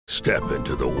Step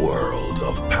into the world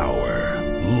of power,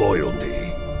 loyalty,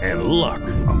 and luck.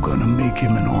 I'm gonna make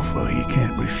him an offer he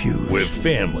can't refuse. With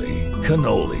family,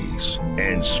 cannolis,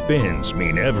 and spins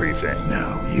mean everything.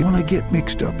 Now, you wanna get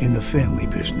mixed up in the family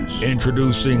business.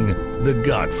 Introducing The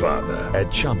Godfather at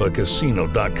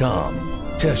ChumbaCasino.com.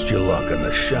 Test your luck in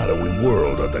the shadowy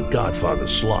world of The Godfather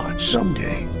slot.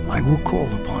 Someday, I will call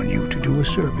upon you to do a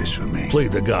service for me. Play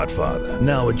The Godfather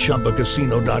now at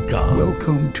ChumbaCasino.com.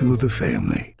 Welcome to the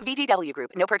family. VGW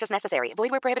Group. No purchase necessary. Void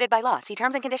where prohibited by law. See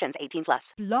terms and conditions.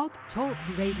 18+. Blog Talk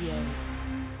Radio.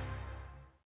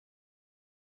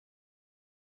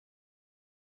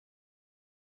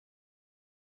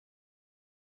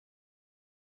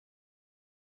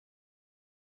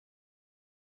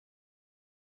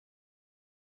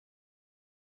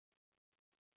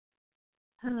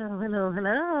 Hello, hello,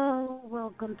 hello.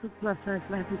 Welcome to Plus Size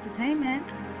Life Entertainment.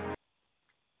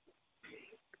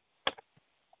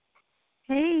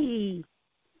 Hey.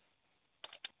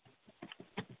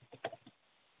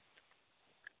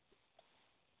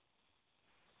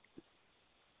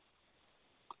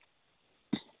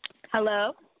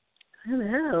 Hello.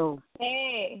 Hello.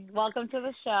 Hey, welcome to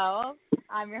the show.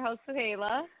 I'm your host,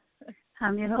 Suhaila.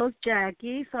 I'm your host,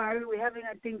 Jackie. Sorry, we're having,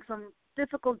 I think, some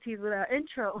difficulties with our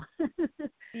intro.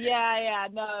 No,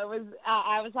 it was.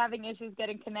 I was having issues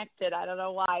getting connected. I don't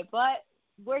know why, but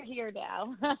we're here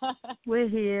now. We're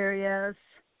here, yes.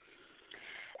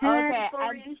 Okay.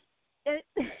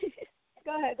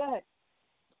 Go ahead.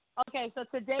 Okay, so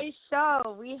today's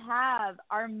show we have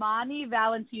Armani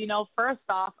Valentino. First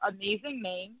off, amazing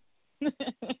name.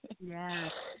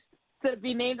 Yes. To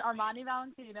be named Armani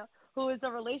Valentino, who is a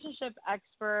relationship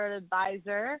expert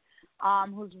advisor,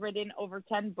 who's written over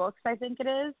 10 books, I think it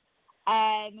is.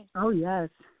 And oh, yes.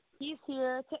 He's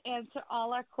here to answer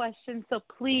all our questions. So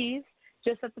please,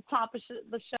 just at the top of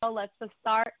the show, let's just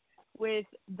start with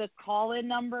the call-in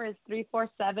number is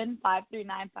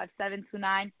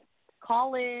 347-539-5729.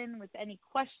 Call in with any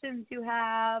questions you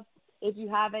have. If you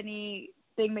have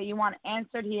anything that you want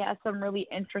answered, he has some really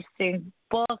interesting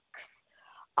books.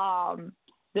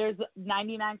 There's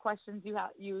 99 questions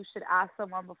you should ask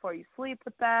someone before you sleep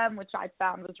with them, which I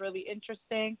found was really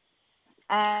interesting.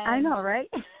 And I know, right?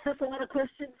 That's a lot of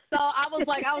questions. So I was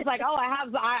like, oh,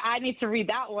 I need to read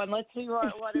that one. Let's see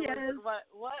what yes.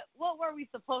 what were we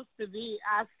supposed to be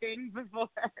asking before,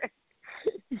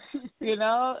 you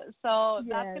know? So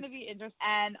yes. That's going to be interesting.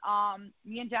 And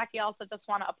me and Jackie also just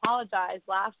want to apologize.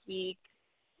 Last week,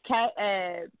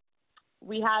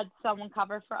 we had someone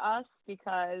cover for us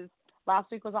because last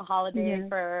week was a holiday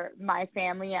for my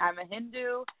family. I'm a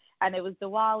Hindu, and it was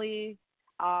Diwali.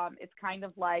 It's kind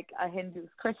of like a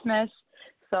Hindu's Christmas.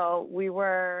 So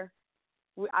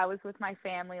I was with my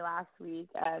family last week,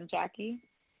 and Jackie.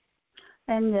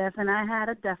 And yes, and I had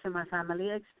a death in my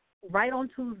family right on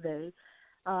Tuesday.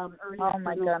 Oh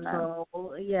my goodness. So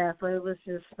it was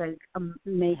just like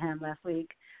mayhem last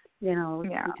week,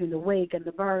 between the wake and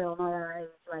the burial and all that. It was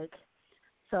like,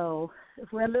 so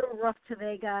if we're a little rough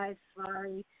today, guys,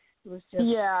 sorry. It was just,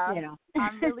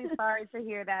 I'm really sorry to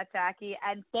hear that, Jackie.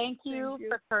 And thank you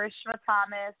for Karishma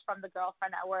Thomas from the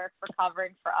Girlfriend Network for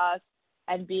covering for us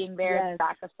and being there to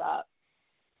back us up.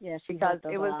 Yes, because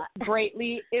it was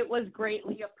greatly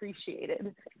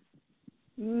appreciated.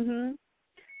 Mhm.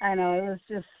 I know, it was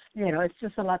just, it's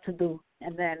just a lot to do,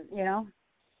 and then a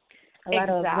lot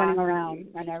of running around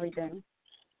and everything.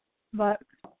 But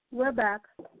we're back.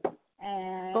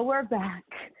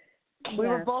 We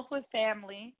were both with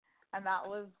family, and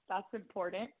that's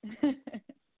important.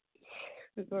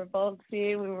 we were both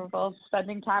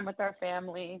spending time with our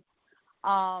family.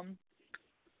 But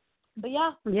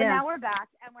so now we're back,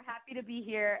 and we're happy to be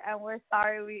here, and we're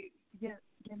sorry you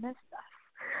missed us.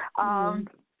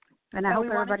 And I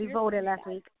hope everybody voted last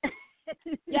week.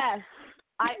 Yes,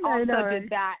 I also did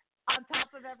that. On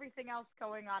top of everything else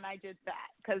going on, I did that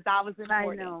because that was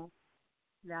important. I know.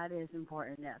 That is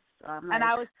important, yes. And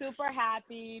I was super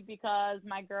happy because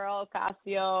my girl,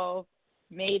 Casio,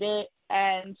 made it,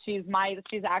 and she's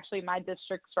actually my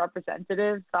district's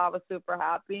representative, so I was super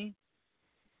happy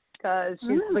because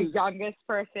she's the youngest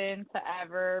person to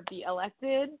ever be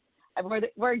elected. And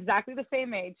we're exactly the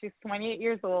same age. She's 28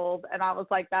 years old, and I was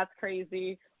like, that's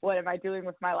crazy. What am I doing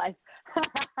with my life? I'm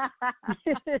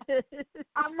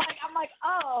like,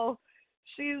 oh,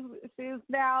 she's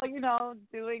now,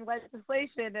 doing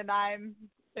legislation, and I'm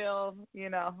still,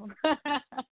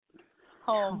 home.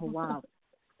 Oh, wow.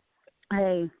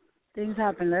 Hey, things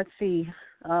happen. Let's see.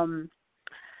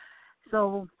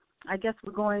 So I guess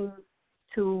we're going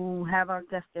to have our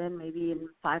guest in maybe in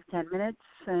 5-10 minutes,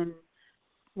 and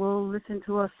we'll listen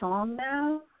to a song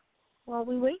now. while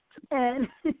we wait. And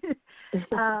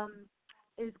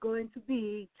is going to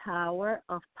be Tower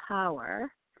of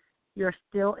Power. You're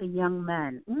Still a Young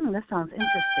Man. That sounds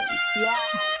interesting. Yeah.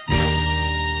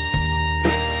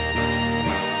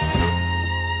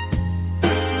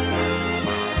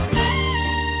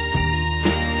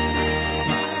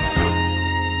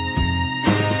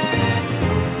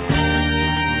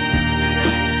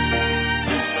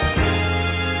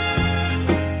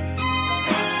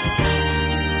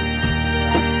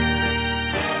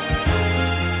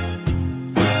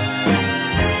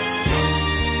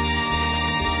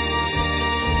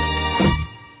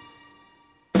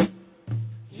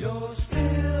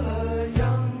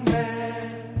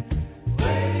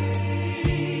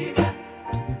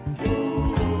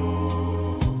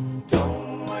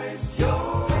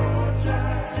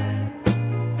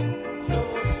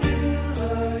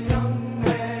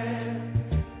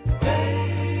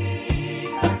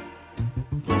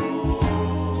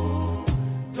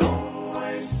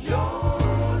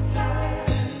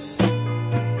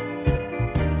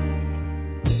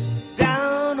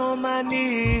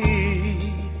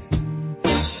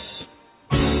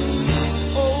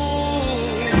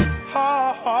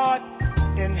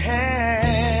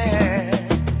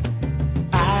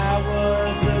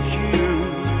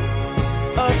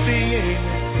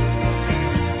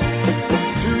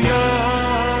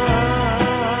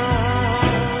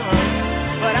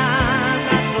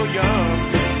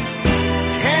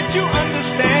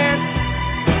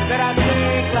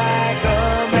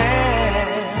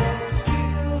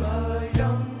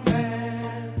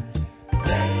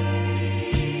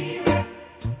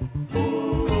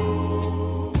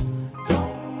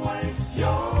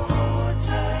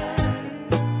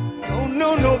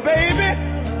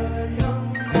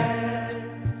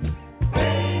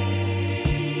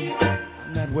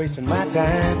 Wasting my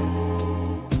time.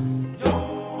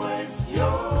 Don't waste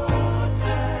your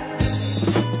time.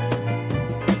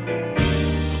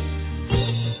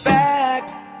 Back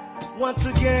once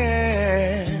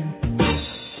again.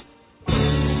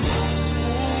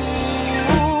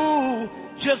 Ooh,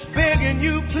 just begging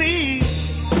you, please,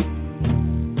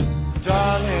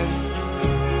 darling.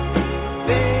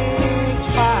 Think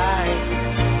twice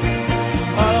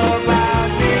about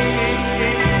me.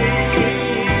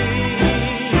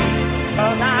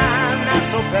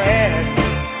 Bad.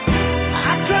 I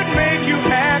could make you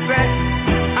happy.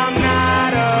 I'm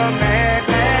not a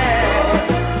madman.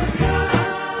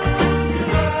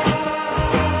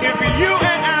 If you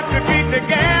and I could be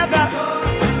together,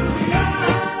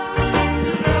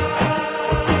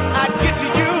 I'd get to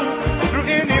you through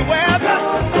any weather.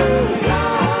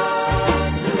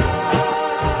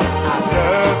 I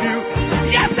love you.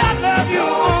 Yes, I love you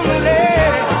only.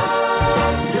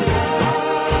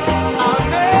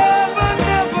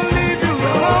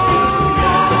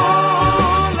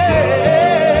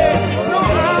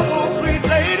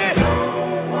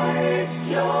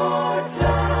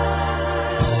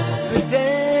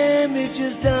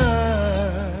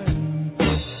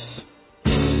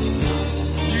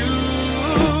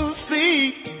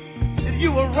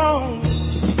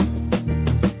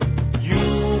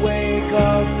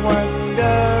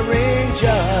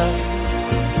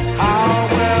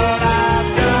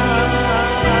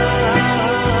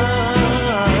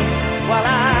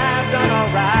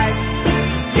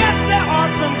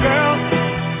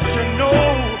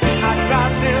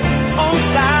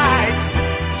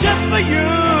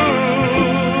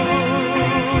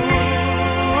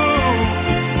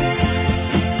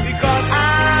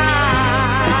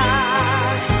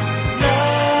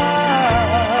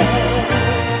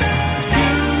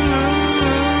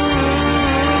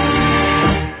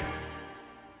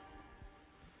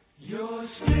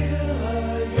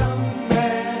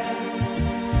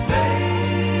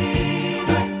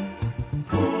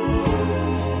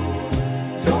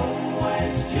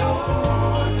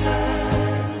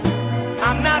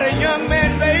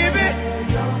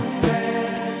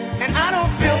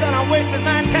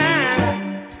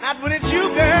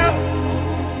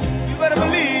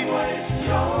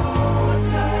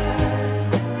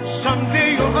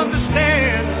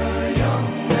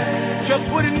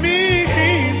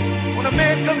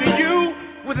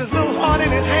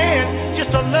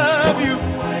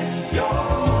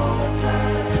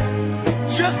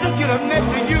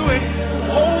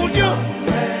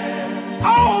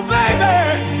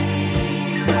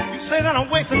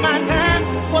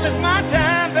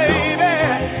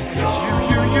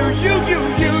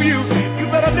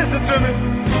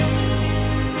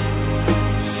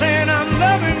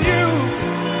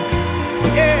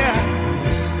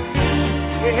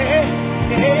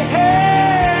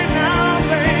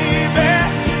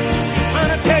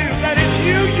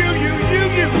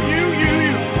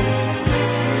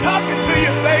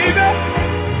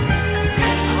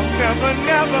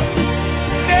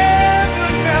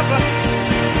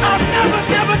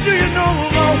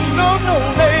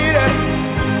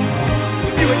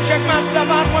 and check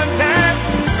myself out one time.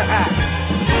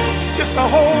 Just to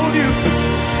hold you,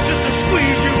 just to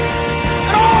squeeze you.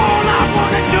 And all I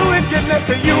want to do is get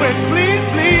next to you and please,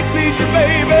 please, please you,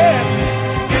 baby.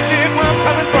 You see where I'm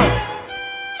coming from?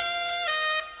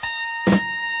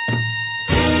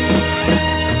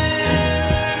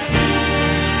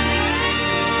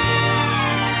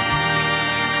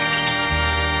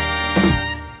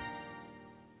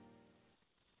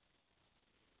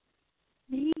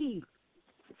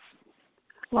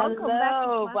 Welcome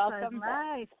Hello, back to welcome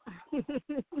Live.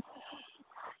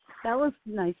 That was a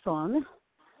nice song.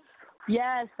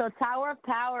 Yes, so Tower of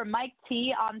Power, Mike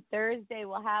T on Thursday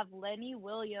will have Lenny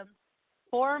Williams,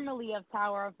 formerly of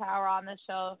Tower of Power, on the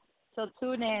show. So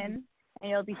tune in, and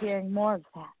you'll be hearing more of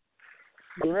that.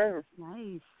 Yes,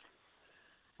 nice.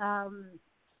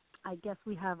 I guess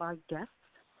we have our guests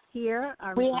here.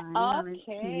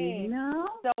 Okay.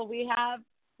 So we have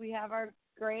our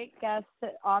great guest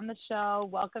on the show.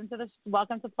 Welcome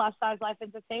to Plus Size Life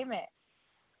Entertainment.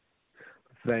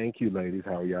 Thank you, ladies.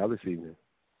 How are y'all this evening?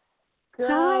 Good.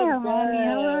 Hi, Armani.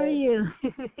 How are you?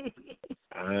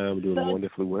 I'm doing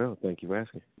wonderfully well. Thank you for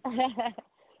asking.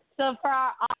 So for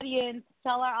our audience,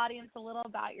 tell our audience a little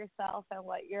about yourself and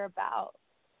what you're about.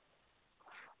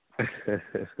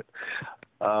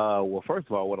 Well, first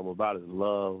of all, what I'm about is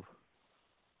love,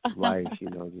 life,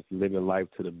 just living life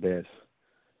to the best.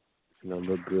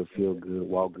 Look good, feel good,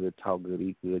 walk good, talk good,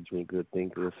 eat good, drink good,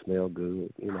 think good, smell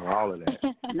good, all of that.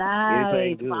 Nice.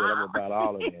 Anything good, wow. I'm about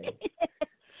all of that.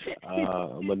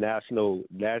 I'm a national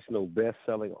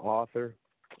best-selling author.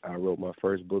 I wrote my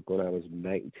first book when I was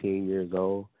 19 years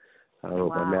old. I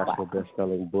wrote my national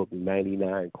best-selling book,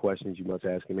 99 Questions You Must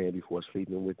Ask a Man Before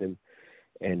Sleeping with Him,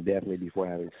 and definitely before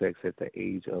having sex at the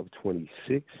age of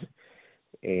 26.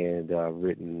 And I've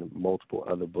written multiple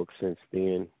other books since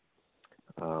then.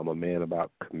 I'm a man about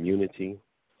community.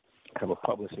 I have a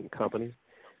publishing company,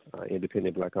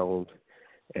 independent black-owned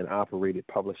and operated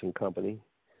publishing company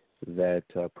that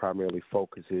primarily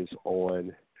focuses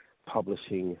on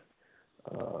publishing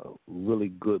really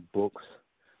good books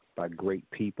by great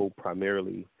people,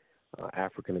 primarily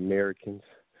African Americans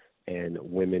and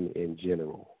women in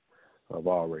general of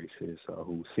all races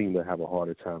who seem to have a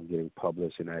harder time getting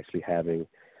published and actually having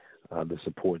the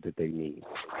support that they need.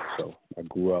 So I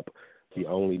grew up the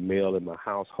only male in my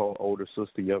household, older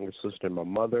sister, younger sister, and my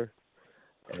mother.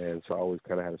 And so I always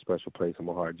kind of had a special place in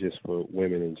my heart just for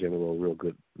women in general, real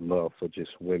good love for just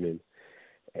women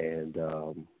and,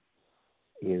 and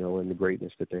the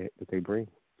greatness that they bring.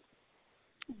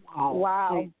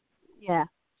 Wow. Yeah.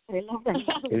 I love that.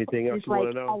 Anything else you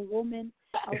want to know? A woman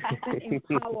in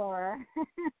power.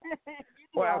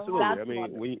 Well, absolutely. I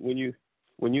mean,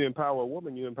 when you empower a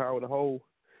woman, you empower the whole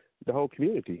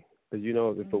community.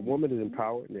 Because, if a woman is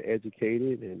empowered and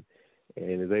educated and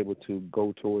is able to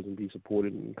go towards and be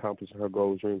supported and accomplish her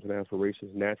goals, dreams, and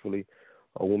aspirations, naturally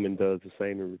a woman does the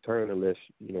same in return unless,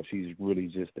 she's really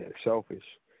just that selfish.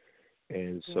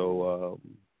 And so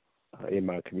in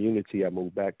my community, I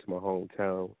moved back to my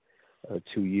hometown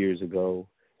 2 years ago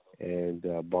and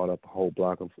bought up a whole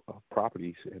block of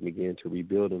properties and began to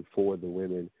rebuild them for the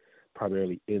women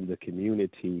primarily in the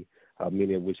community,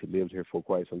 many of which had lived here for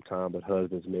quite some time, but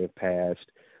husbands may have passed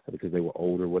because they were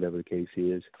older, whatever the case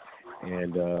is,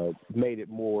 and made it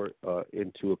more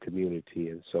into a community.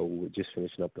 And so we're just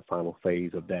finishing up the final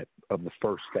phase of the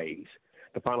first phase.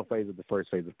 The final phase of the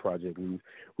first phase of the project,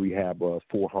 we have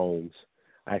 4 homes,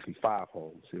 actually 5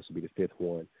 homes. This will be the 5th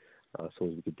one, as soon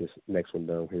as we get this next one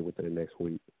done here within the next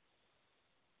week.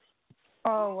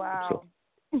 Oh, wow.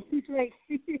 So, he's like,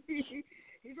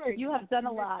 you have done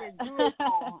a lot.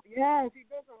 Yes, he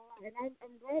does a lot. And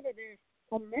I'm glad that there's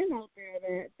some men out there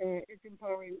that is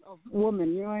empowering of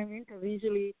women, you know what I mean? Because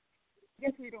usually, I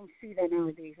guess we don't see that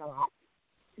nowadays a lot.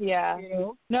 Yeah.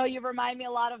 No, you remind me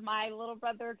a lot of my little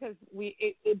brother because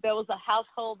there was a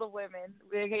household of women.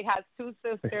 He has 2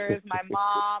 sisters, my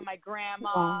mom, my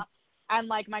grandma, and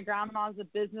like my grandma's a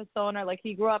business owner. Like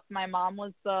he grew up, my mom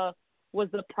was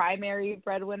the primary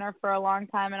breadwinner for a long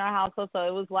time in our household. So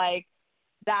it was like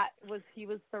he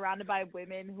was surrounded by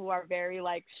women who are very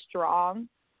like strong,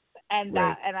 and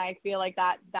and I feel like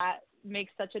that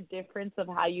makes such a difference of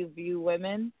how you view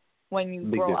women when you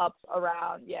grow up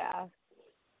around. Yeah.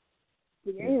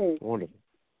 Yeah. Wonderful.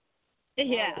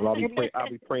 Yeah. Well, I'll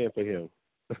be praying for him.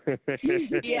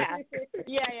 Yeah.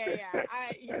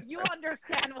 You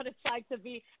understand what it's like to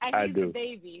be, and he's the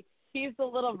baby. He's the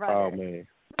little brother. Oh man.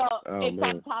 So it's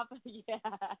on top of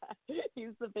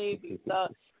he's the baby. So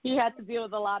he had to deal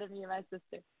with a lot of me and my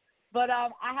sister. But I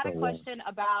had a question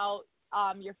about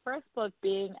your first book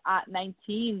being at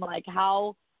 19. Like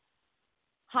how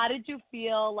how did you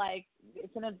feel? Like,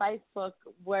 it's an advice book.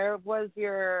 What was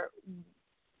your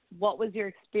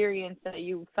experience that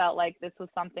you felt like this was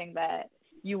something that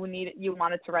you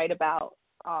wanted to write about?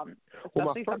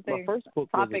 Especially my first book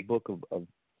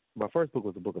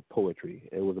was a book of poetry.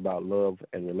 It was about love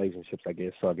and relationships, I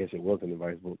guess. So I guess it was an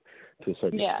advice book to a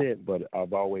certain extent. But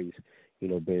I've always,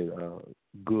 been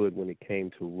good when it came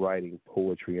to writing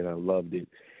poetry, and I loved it.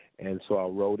 And so I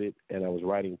wrote it, and I was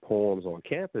writing poems on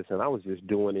campus, and I was just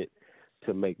doing it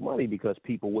to make money because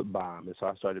people would buy them. And so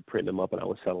I started printing them up, and I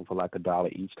would sell them for like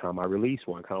 $1 each time I released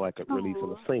one, kind of like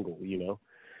releasing a single,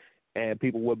 and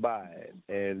people would buy it.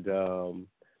 And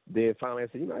then finally I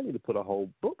said, I need to put a whole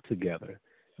book together.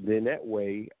 Then that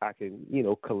way I can,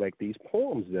 collect these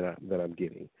poems that I'm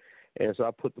getting. And so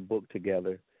I put the book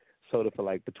together, sold it for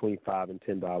like between $5 and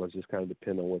 $10, just kind of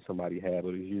depending on what somebody had,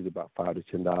 but it was usually about $5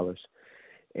 to $10.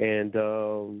 And,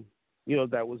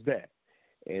 that was that.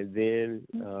 And then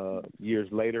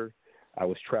years later, I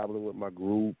was traveling with my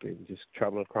group and just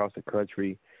traveling across the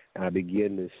country, and I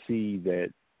began to see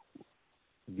that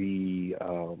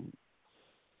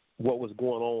what was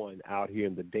going on out here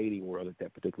in the dating world at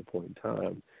that particular point in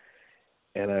time.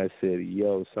 And I said,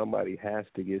 somebody has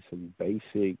to get some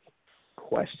basic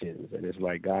questions. And it's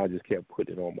like God just kept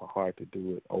putting it on my heart to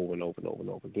do it over and over and over and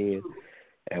over again.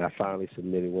 And I finally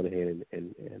went ahead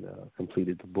and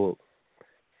completed the book.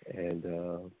 And,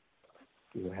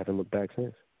 haven't looked back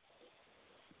since.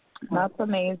 That's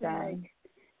amazing.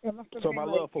 So my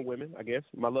love for women, I guess,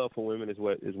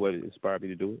 is what inspired me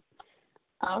to do it.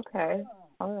 Okay.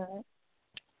 All right.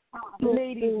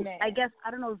 Ladies, I guess,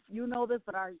 I don't know if you know this,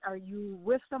 but are you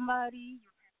with somebody?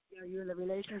 Are you in a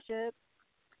relationship?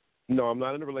 No, I'm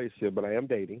not in a relationship, but I am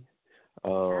dating.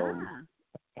 I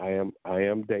am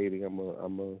dating. I'm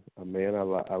a man.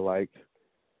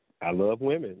 I love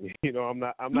women. I'm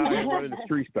not out running the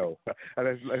streets though.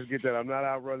 Let's get that. I'm not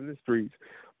out running the streets,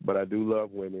 but I do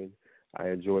love women. I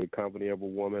enjoy the company of a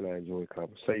woman. I enjoy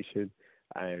conversation.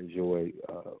 I enjoy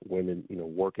women,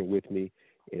 working with me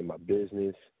in my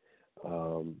business.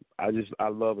 I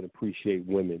love and appreciate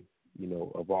women,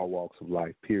 of all walks of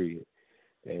life, period.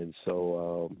 And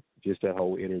so just that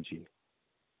whole energy.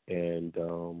 And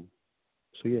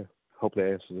hope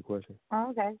that answers the question.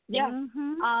 Okay. Yeah.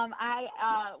 Mm-hmm.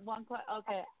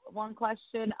 One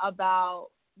question about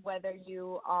whether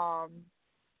you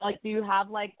do you have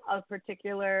like a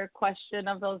particular question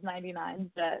of those 99s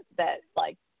that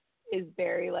like is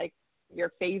very like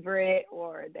your favorite,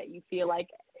 or that you feel like,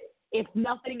 if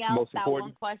nothing else, that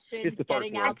one question,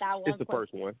 getting out that one question. It's the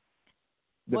first one.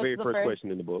 The very first question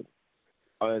in the book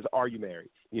is, are you married?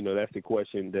 That's the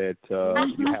question that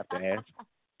you have to ask.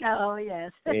 Oh,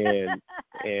 yes.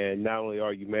 and not only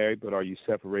are you married, but are you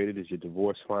separated? Is your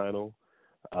divorce final?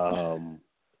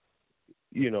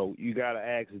 You got to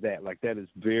ask that. Like, that is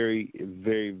very,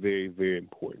 very, very, very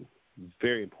important.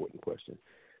 Very important question.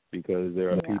 Because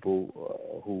there are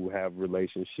people who have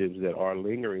relationships that are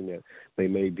lingering, that they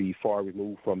may be far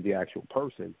removed from the actual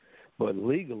person, but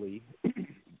legally,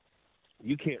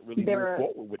 you can't really move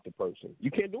forward with the person.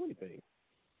 You can't do anything.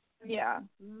 Yeah,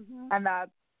 and that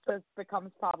just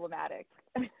becomes problematic.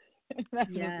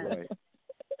 Yeah. Right.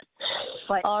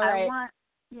 But I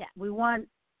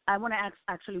want to ask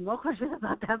actually more questions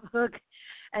about that book,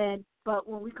 but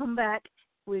when we come back,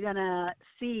 we're gonna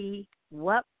see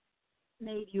what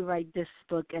made you write this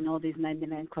book and all these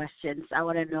 99 questions. I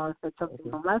want to know if it's something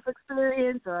from life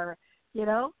experience or, I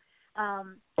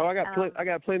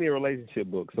got plenty of relationship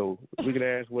books, so we can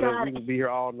ask whatever. We can be here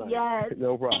all night. Yes.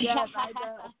 No problem. Yes, I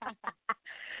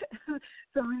know.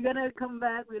 So we're going to come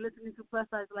back. We're listening to Plus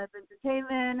Size Life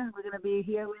Entertainment. We're going to be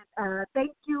here with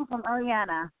Thank You from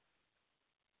Ariana.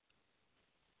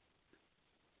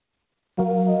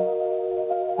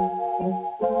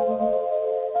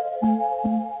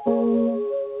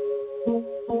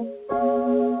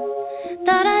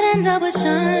 Thought I'd end up with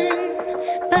Sean,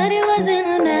 but it wasn't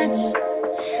a match.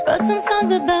 Wrote some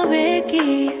songs about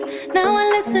Ricky, now I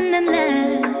listen and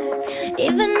laugh.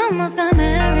 Even almost got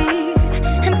married,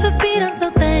 and for Pete I'm so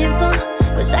thankful.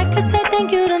 Wish I could say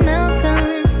thank you to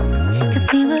Malcolm, 'cause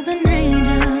he was an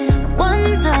angel.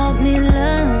 One taught me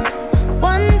love,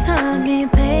 one taught me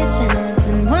patience,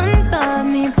 and one taught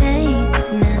me pain.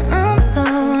 Now I'm so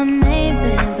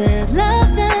amazing, there's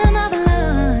love and I've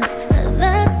lost.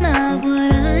 That's not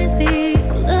what I see.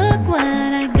 Look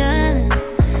what I got,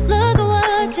 look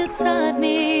what you taught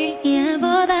me. Yeah,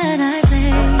 for that I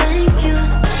say thank you,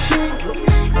 thank you,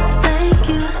 thank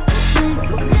you,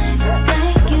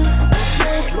 thank you.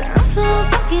 I'm so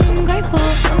fucking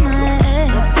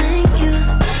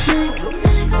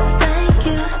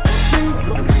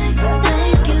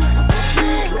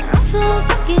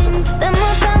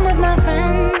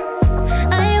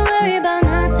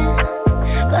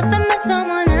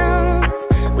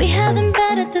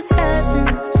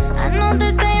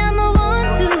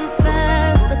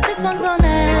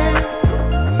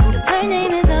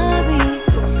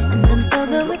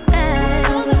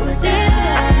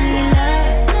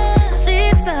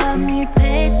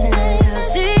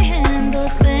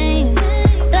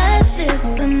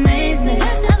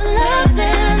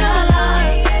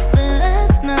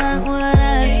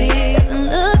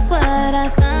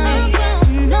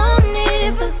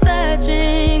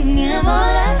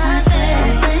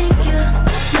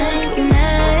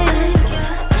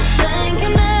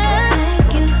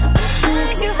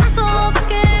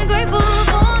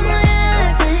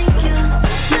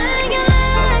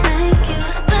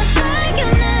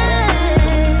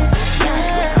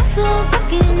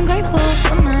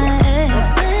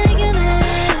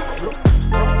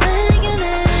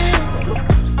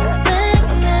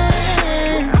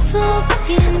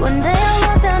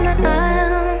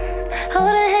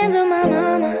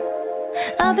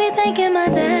I'll be thanking my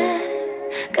dad,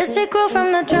 'cause he grew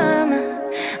from the drama.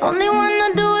 Only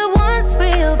wanna do it once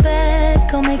real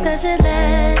bad. Go make that shit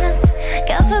last.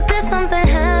 God forbid something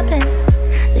happens,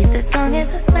 at least this song is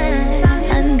a smash.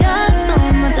 I got so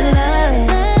much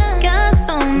love, got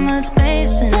so much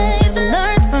patience.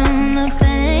 Learned from the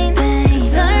pain,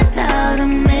 learned how to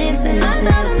maintain.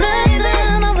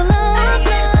 Blessing overload,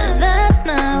 that's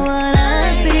not what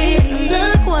I see.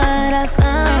 Look what I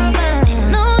found.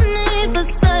 No need for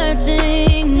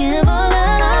searching, give all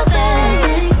that I've got.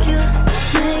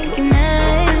 Thank you,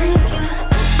 man.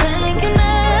 Thank you,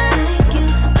 man.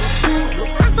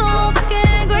 I'm so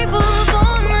fucking grateful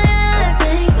for my life.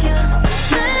 Thank you,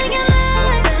 man.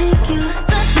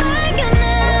 Thank you,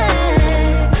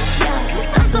 man.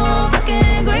 I'm so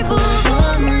fucking grateful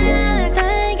for my life.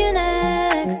 Thank you,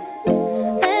 man.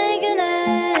 Thank you,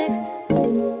 man.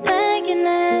 Thank you,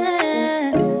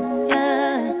 man.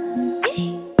 Yeah.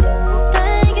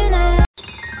 Thank you, man.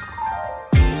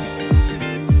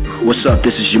 What's up?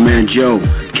 This is your man Joe.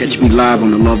 Catch me live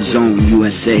on the Love Zone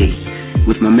USA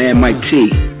with my man Mike T,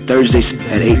 Thursdays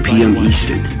at 8 p.m.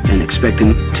 Eastern, and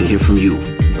expecting to hear from you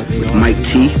with Mike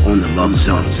T on the Love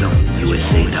Zone,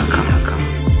 USA.com.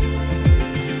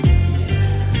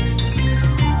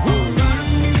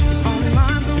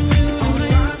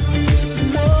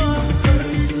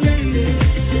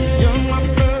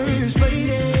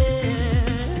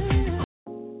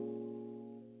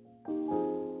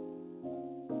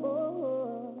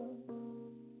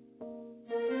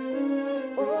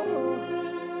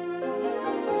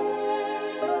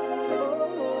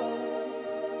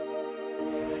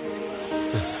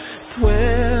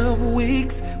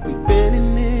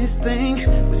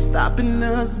 Stopping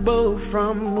us both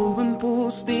from moving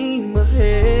full steam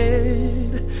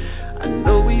ahead. I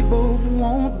know we both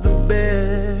want the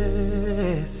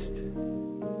best.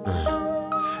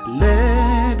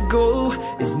 Let go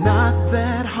is not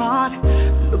that hard.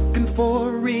 Looking for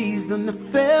a reason to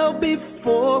fail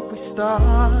before we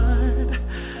start.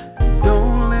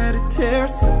 Don't let it tear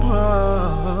us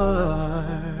apart.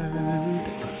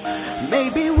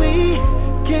 Maybe we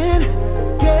can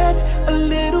get a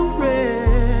little reckless.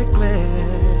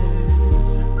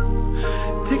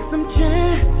 Take some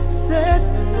chances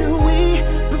till we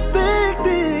perfect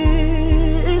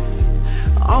this.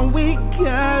 All we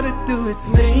gotta do is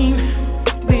lean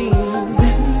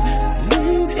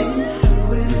into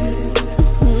it.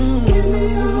 Give me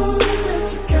all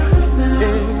that you got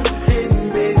now.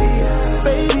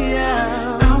 Baby,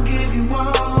 I'll give you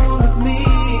all of me.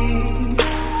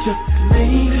 Just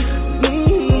lean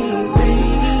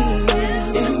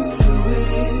into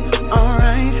it. All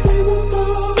right.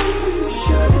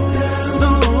 Shut it down.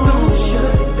 Don't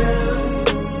shut it down.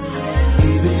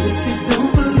 Even if you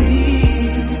don't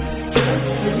believe, just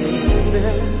believe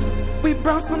it. We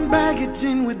brought some baggage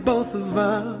in with both of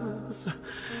us.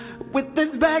 With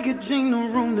this baggage, ain't no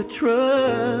room to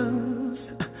trust.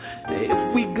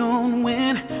 If we gon'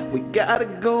 win, we gotta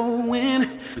go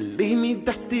win. Believe me,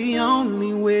 that's the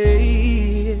only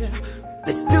way.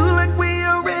 Let's do like we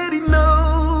already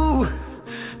know.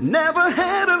 Never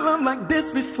had a love like this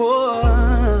before.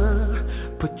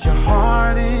 Put your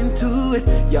heart into it,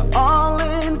 you're all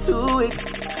into it.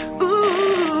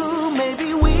 Ooh,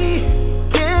 maybe we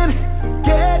can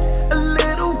get a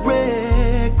little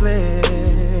reckless.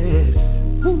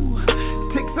 Ooh,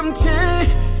 take some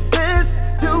chances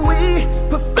till we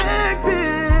perfect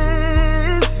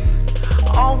this.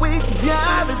 All we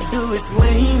gotta do is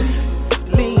lean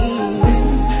into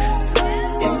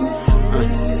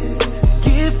it.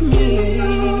 Give me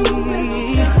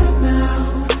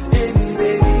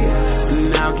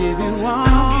and I'll give you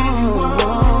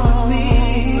all me.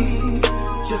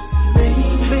 Just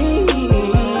lean into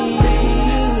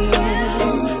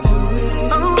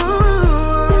it. Oh,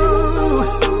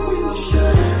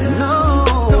 no,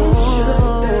 don't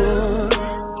shut down.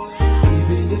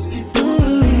 Even if you don't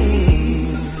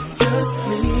leave, just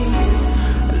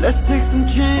lean. Let's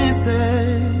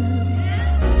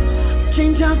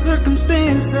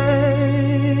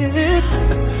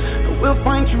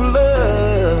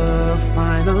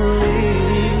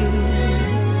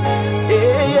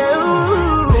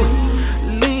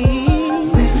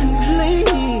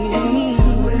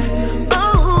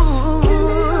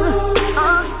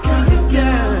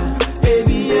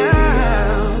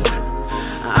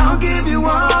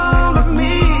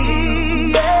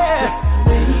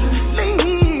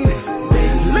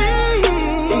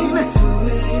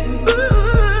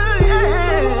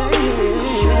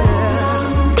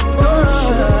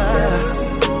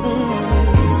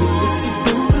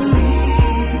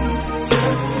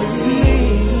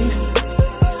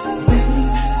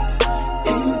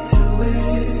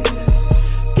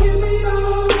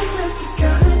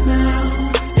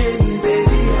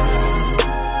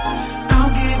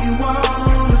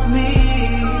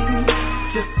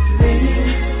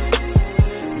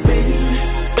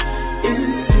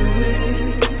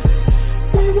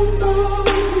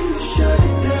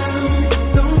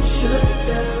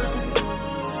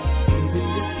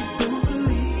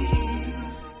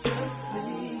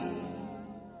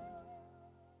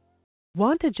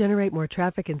Want to generate more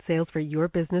traffic and sales for your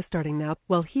business starting now?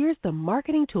 Well, here's the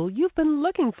marketing tool you've been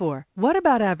looking for. What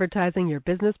about advertising your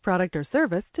business product or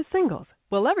service to singles?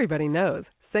 Well, everybody knows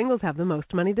singles have the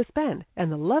most money to spend, and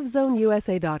the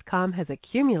LoveZoneUSA.com has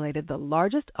accumulated the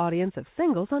largest audience of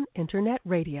singles on internet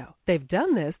radio. They've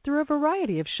done this through a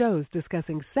variety of shows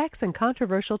discussing sex and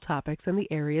controversial topics in the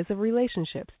areas of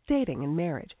relationships, dating, and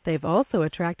marriage. They've also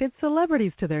attracted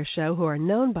celebrities to their show who are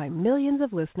known by millions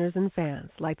of listeners and fans,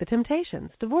 like The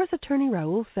Temptations, divorce attorney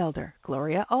Raul Felder,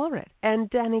 Gloria Allred, and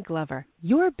Danny Glover.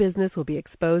 Your business will be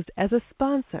exposed as a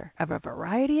sponsor of a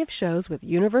variety of shows with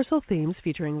universal themes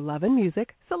featuring love and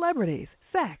music, celebrities,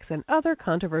 sex, and other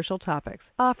controversial topics,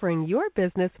 offering your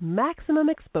business maximum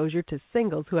exposure to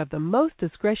singles who have the most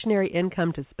discretionary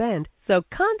income to spend. So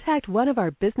contact one of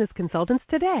our business consultants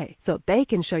today so they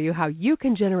can show you how you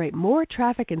can generate more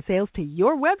traffic and sales to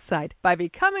your website by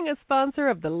becoming a sponsor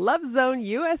of the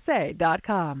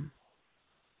LoveZoneUSA.com.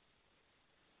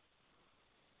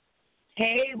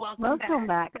 Hey, welcome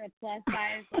back to Plus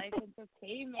Size Life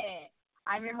Entertainment.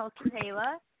 I'm your host,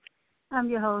 Kayla. I'm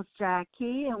your host,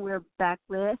 Jackie, and we're back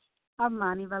with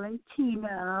Armani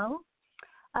Valentino.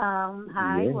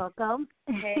 Hi, welcome.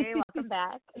 Hey, welcome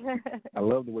back. I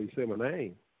love the way you say my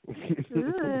name.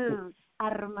 Ooh,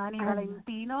 Armani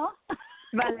Valentino.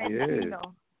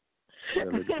 Valentino. Yeah.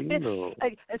 Valentino.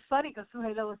 It's funny because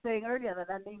Suhaila was saying earlier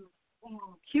that name is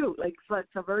cute. Like, so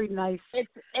it's a very nice. It's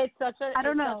such a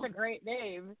such a great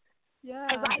name. Yeah.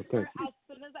 As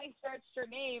soon as I searched your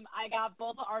name, I got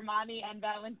both Armani and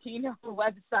Valentino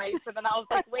websites, and then I was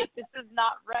like, wait, this is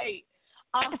not right.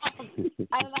 And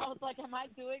I was like, am I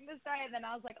doing this right? And then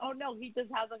I was like, oh, no, he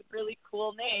just has a really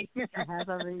cool name.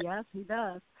 Yes, he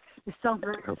does. It sounds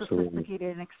very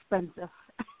sophisticated and expensive.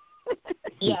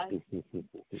 Yes.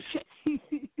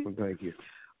 Well, thank you.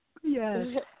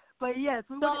 Yes. But, yes,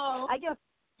 I guess,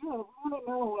 we want to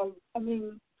know,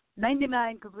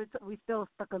 99, because we still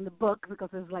stuck on the book because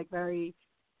it's like very,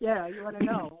 you want to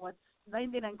know what's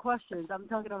 99 questions. I'm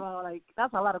talking about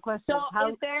that's a lot of questions. So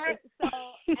is there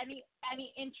any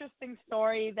interesting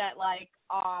story that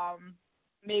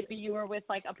maybe you were with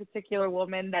a particular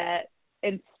woman that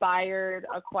inspired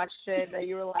a question that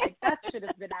you were like, that should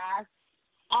have been asked?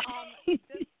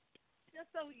 Just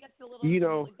so we get to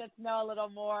get to know a little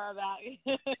more about you.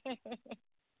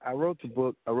 I wrote the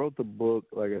book,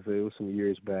 like I said, it was some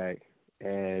years back.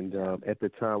 And at the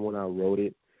time when I wrote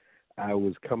it, I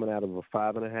was coming out of a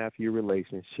 5.5-year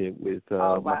relationship with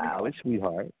my college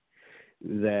sweetheart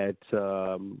that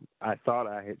I thought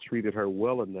I had treated her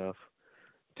well enough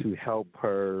to help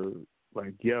her,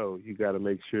 you got to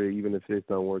make sure even if this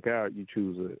don't work out, you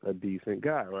choose a decent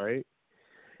guy, right?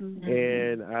 Mm-hmm.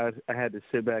 And I had to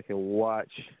sit back and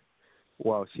watch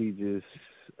while she just,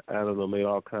 made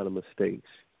all kind of mistakes.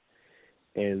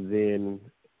 And then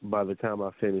by the time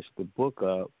I finished the book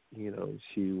up,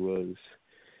 she was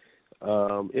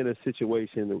in a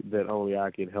situation that only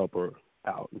I could help her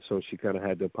out. And so she kind of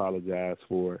had to apologize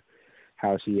for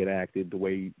how she had acted, the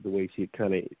way she had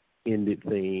kind of ended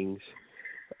things,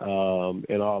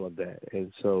 and all of that.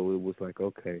 And so it was like,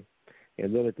 okay.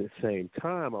 And then at the same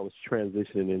time, I was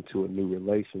transitioning into a new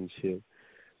relationship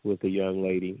with a young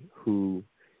lady who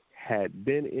had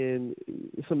been in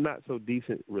some not so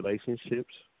decent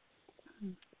relationships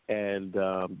and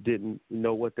didn't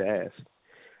know what to ask.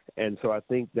 And so I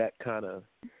think that kind of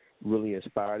really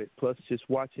inspired it. Plus just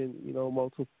watching,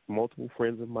 multiple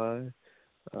friends of mine,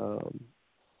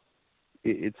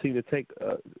 it seemed to take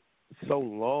so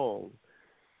long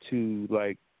to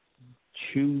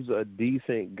choose a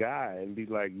decent guy and be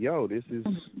like, yo, this is,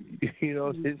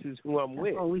 this is who I'm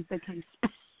with. Always the case.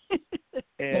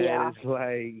 And it's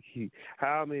like,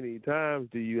 how many times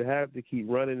do you have to keep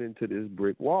running into this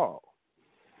brick wall?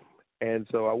 And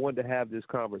so I wanted to have this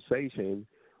conversation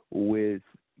with,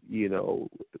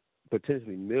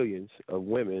 potentially millions of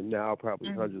women. Now probably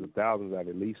hundreds of thousands. I've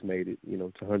at least made it,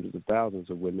 to hundreds of thousands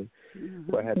of women.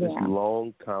 Where I had this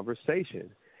long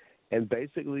conversation. And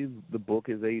basically the book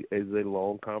is a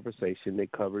long conversation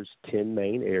that covers 10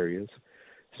 main areas: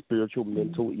 spiritual,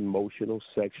 mental, emotional,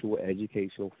 sexual,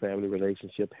 educational, family,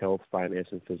 relationship, health,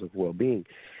 finance, and physical well-being.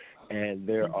 And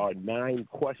there are 9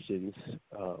 questions,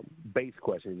 base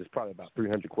questions. There's probably about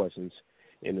 300 questions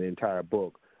in the entire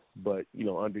book. But,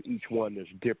 under each one,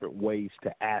 there's different ways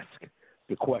to ask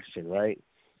the question, right?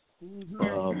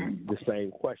 The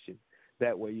same question.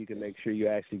 That way you can make sure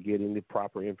you're actually getting the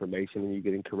proper information and you're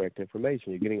getting correct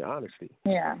information. You're getting honesty.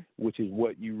 Yeah. Which is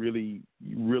what you really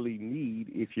need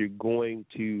if you're going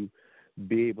to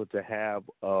be able to have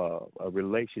a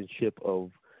relationship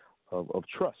of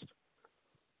trust,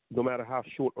 no matter how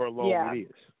short or long it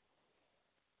is.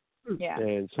 Yeah.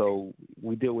 And so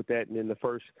we deal with that, and then the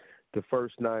first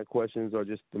 9 questions are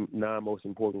just the 9 most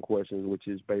important questions, which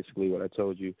is basically what I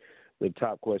told you. The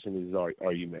top question is,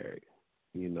 are you married?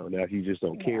 You know, now if you just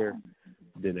don't care,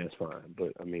 then that's fine.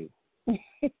 But I mean,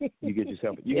 you get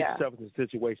yourself into a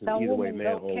situation either way, man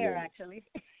or woman. Actually.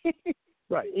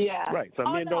 Right. Yeah. Right.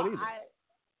 Some men don't either.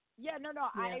 Yeah.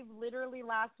 I literally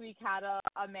last week had a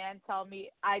man tell me,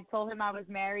 I told him I was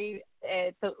married.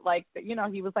 To, like, you know,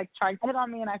 he was like trying to hit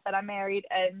on me, and I said I'm married,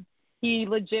 and he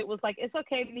legit was like, it's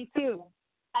okay, me too.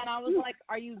 And I was like,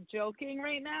 are you joking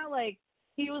right now? Like,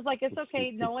 he was like, it's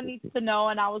okay, no one needs to know.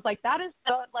 And I was like, that is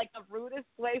like the rudest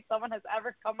way someone has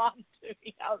ever come on to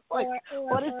me. I was like,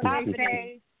 what is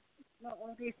happening?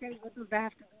 Or they say, what does that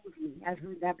have to do with me? I've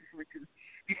heard that before too.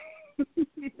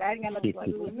 That ain't got nothing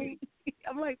to do with me.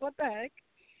 I'm like, what the heck?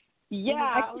 Yeah,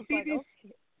 I was like, okay.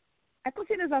 I could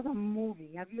see this as a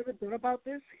movie. Have you ever thought about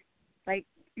this? Like,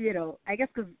 you know, I guess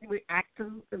because we're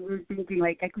actors, and we're thinking,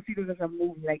 like, I could see this as a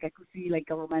movie. Like, I could see, like,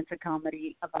 a romantic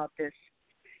comedy about this.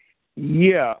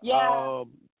 Yeah.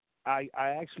 I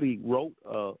actually wrote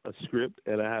a script,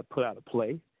 and I had put out a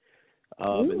play.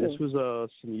 And this was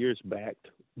some years back.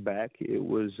 It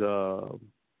was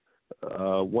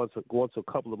once a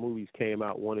couple of movies came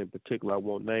out. One in particular I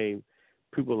won't name.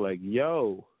 People were like,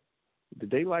 "Yo, did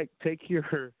they like take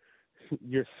your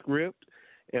script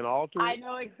and alter it?" I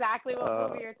know exactly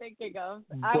what movie you're thinking of.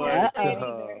 I won't say it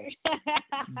either.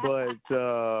 But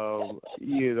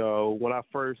you know,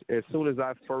 as soon as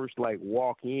I first like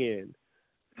walk in,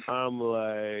 I'm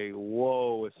like,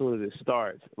 whoa! As soon as it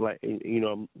starts, like, you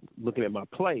know, I'm looking at my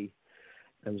play,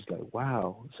 I'm just like,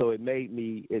 wow. So it made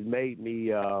me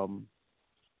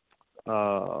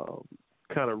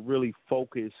kind of really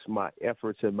focus my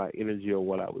efforts and my energy on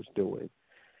what I was doing.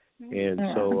 And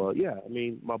so, I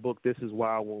mean, my book, This Is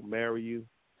Why I Won't Marry You.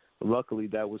 Luckily,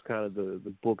 that was kind of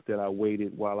the book that I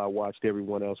waited while I watched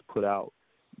everyone else put out,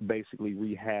 basically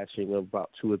rehashing of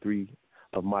about 2 or 3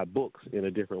 of my books in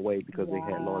a different way because they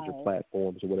had larger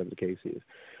platforms or whatever the case is.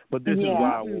 But This Is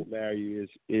Why I Won't Marry You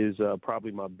is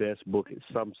probably my best book. It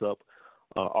sums up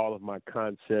all of my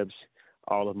concepts,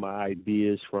 all of my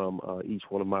ideas from each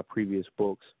one of my previous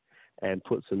books, and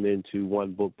puts them into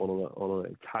one book on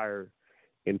an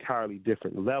entirely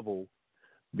different level,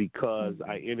 because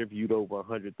I interviewed over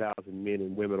 100,000 men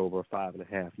and women over a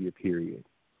 5.5-year period.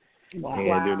 Wow.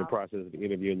 And during the process of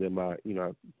interviewing them, I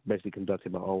basically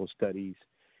conducted my own studies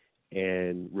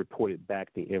and reported back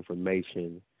the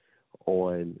information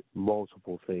on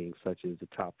multiple things, such as the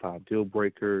top 5 deal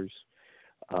breakers,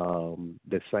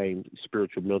 the same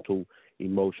spiritual, mental,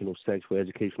 emotional, sexual,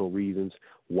 educational reasons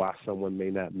why someone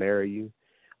may not marry you,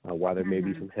 why there may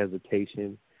be some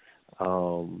hesitation.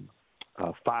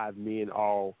 5 men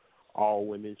all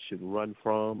women should run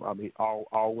from. I mean,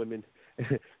 all women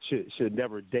should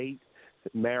never date,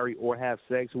 marry, or have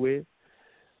sex with.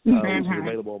 Which is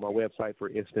available on my website for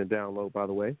instant download, by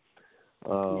the way.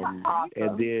 Awesome.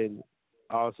 And then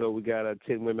also we got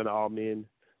 10 women all men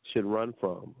should run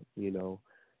from. You know,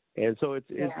 and so it's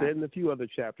in a few other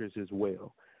chapters as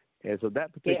well. And so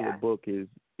that particular book is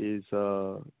it's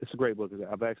a great book.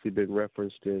 I've actually been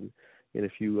referenced in a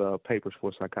few papers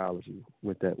for psychology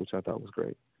with that, which I thought was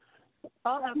great.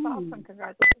 Oh, that's awesome!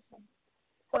 Congratulations.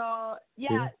 So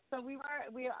so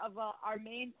our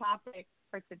main topic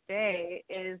for today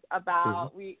is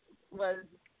about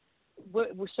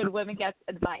should women get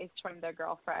advice from their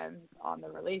girlfriends on the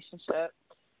relationship.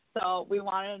 So we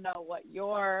wanted to know what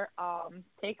your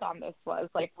take on this was,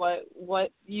 like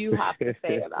what you have to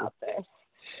say about this.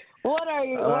 What are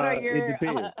your? It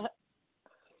depends.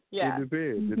 Yeah. It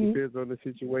depends. It depends on the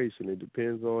situation. It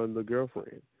depends on the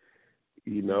girlfriend.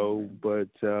 You know, but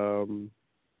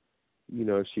you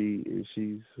know, if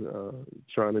she's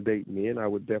trying to date men, I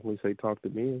would definitely say talk to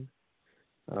men.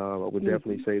 I would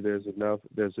definitely say there's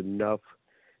enough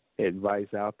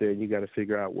advice out there, and you got to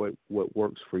figure out what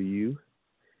works for you.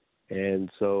 And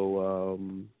so,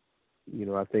 you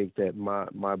know, I think that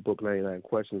my book 99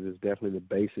 Questions is definitely the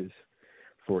basis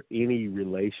for any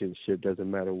relationship. Doesn't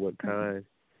matter what kind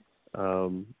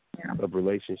of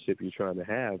relationship you're trying to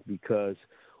have, because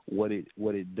what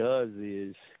it does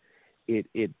is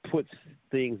it puts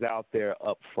things out there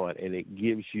up front, and it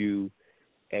gives you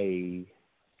a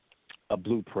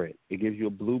blueprint. It gives you a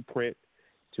blueprint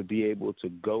to be able to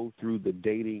go through the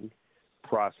dating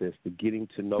process, the getting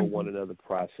to know one another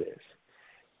process.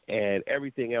 And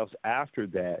everything else after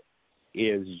that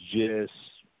is just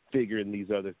figuring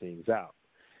these other things out,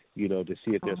 you know, to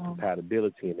see if there's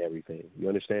compatibility and everything. You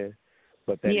understand?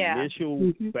 But that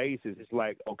initial basis is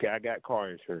like, okay, I got car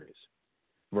insurance.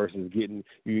 versus getting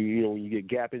you know when you get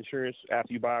gap insurance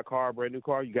after you buy a car, a brand new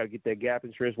car, you got to get that gap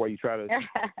insurance while you try to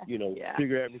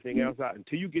figure everything else out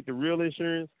until you get the real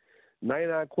insurance.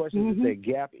 99 questions is that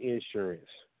gap insurance.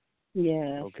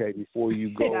 Yeah. Okay, before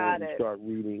you go and start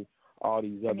reading all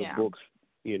these other books,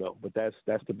 you know, but that's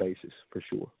the basis for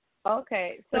sure.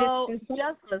 Okay, so it's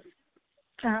just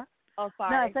oh,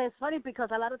 sorry. No, it's funny because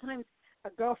a lot of times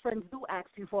girlfriends do ask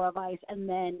you for advice, and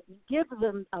then you give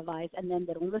them advice, and then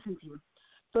they don't listen to you.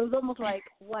 So it's almost like,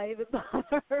 why even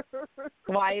bother?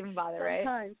 Why even bother, right?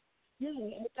 Sometimes. Yeah,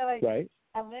 it's like, right.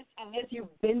 Unless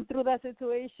you've been through that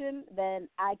situation, then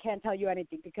I can't tell you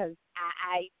anything because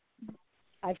I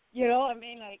you know, I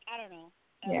mean, like, I don't know.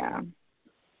 Yeah.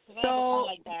 So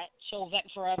like that, she'll vet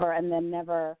forever and then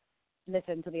never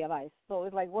listen to the advice. So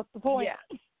it's like, what's the point?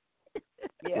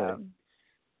 Yeah.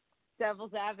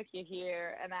 Devil's advocate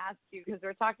here and ask you, because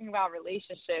we're talking about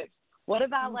relationships. What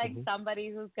about like somebody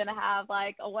who's gonna have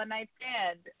like a one night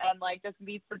stand and like just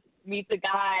meet the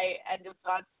guy and just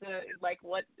wants to like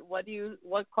what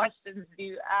questions do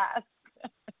you ask?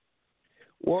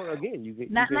 Well, again, you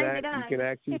can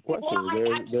ask these questions. Well,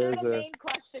 I'm sure the main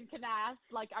question can ask,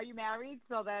 like, are you married?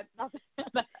 So that.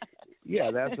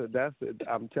 Yeah, that's.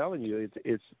 I'm telling you,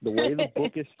 it's the way the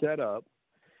book is set up.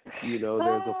 You know,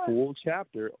 there's a full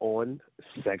chapter on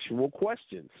sexual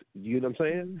questions. You know what I'm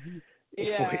saying?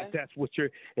 Yeah. If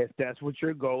that's what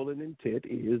your goal and intent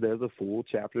is, there's a full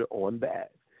chapter on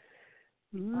that.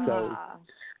 So,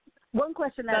 one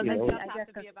question that doesn't just I have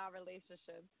guess to be about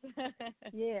relationships.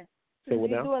 Yeah. So we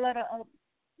do a lot of.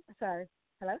 Sorry.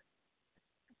 Hello.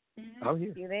 I'm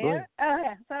here. You there? Oh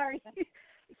yeah. Sorry.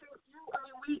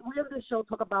 We on the show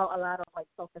talk about a lot of like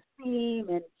self-esteem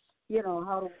and you know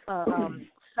how to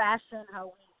fashion, how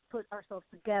we put ourselves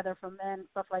together for men,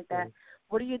 stuff like that.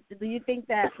 What do you think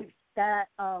that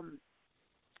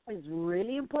is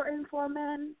really important for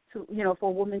men to for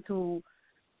a woman to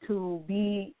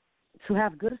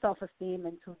have good self-esteem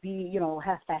and to be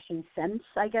have fashion sense?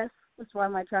 I guess that's what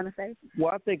am I trying to say.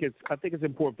 Well, I think it's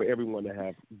important for everyone to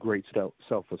have great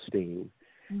self-esteem.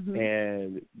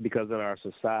 And because in our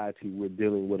society we're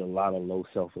dealing with a lot of low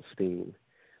self-esteem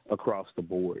across the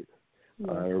board.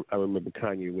 I remember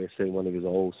Kanye West saying one of his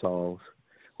old songs,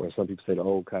 or some people say the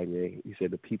old Kanye, he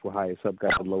said the people highest up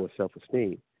got the lowest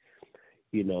self-esteem.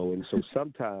 You know, and so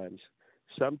sometimes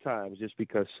just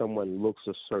because someone looks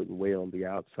a certain way on the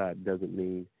outside doesn't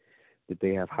mean that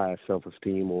they have high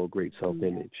self-esteem or great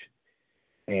self-image.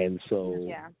 And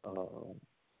so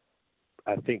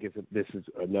I think this is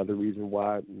another reason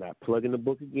why I'm not plugging the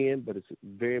book again, but it's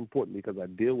very important because I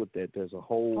deal with that. There's a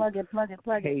whole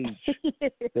page.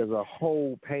 There's a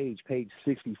whole page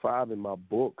 65 in my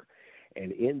book,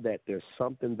 and in that there's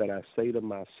something that I say to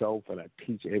myself and I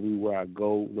teach everywhere I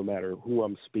go, no matter who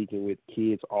I'm speaking with,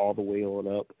 kids all the way on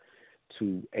up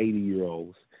to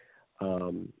 80-year-olds.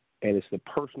 And it's the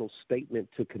personal statement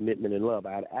to commitment and love.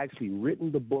 I had actually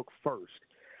written the book first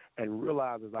and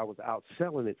realized as I was out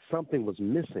selling it, something was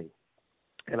missing.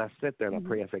 And I sat there and I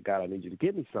prayed. I said, God, I need you to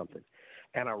give me something.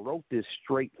 And I wrote this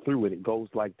straight through, and it goes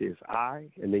like this.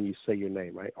 And then you say your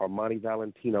name, right? Armani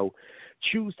Valentino,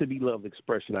 choose to be love's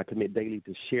expression. I commit daily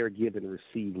to share, give, and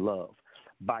receive love.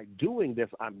 By doing this,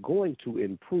 I'm going to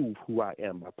improve who I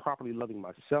am. By properly loving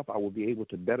myself, I will be able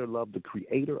to better love the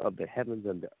creator of the heavens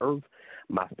and the earth,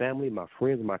 my family, my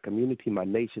friends, my community, my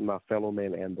nation, my fellow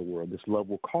man, and the world. This love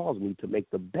will cause me to make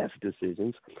the best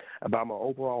decisions about my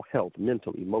overall health,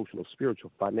 mental, emotional, spiritual,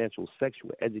 financial,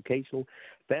 sexual, educational,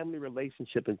 family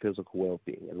relationship, and physical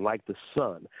well-being. And like the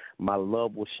sun, my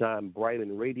love will shine bright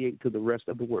and radiate to the rest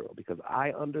of the world because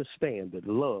I understand that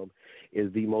love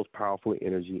is the most powerful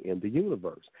energy in the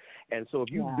universe. And so if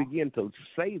you begin to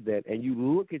say that and you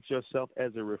look at yourself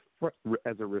as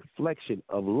a reflection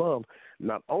of love,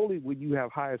 not only will you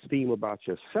have high esteem about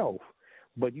yourself,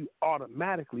 but you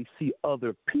automatically see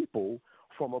other people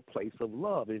from a place of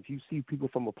love. And if you see people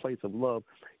from a place of love,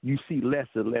 you see less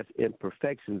and less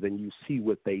imperfections and you see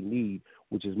what they need,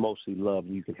 which is mostly love,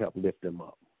 and you can help lift them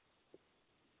up.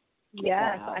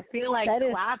 Yes, I feel like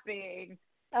clapping.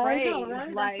 I know,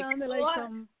 right? That sounded like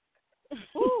some...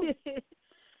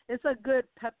 It's a good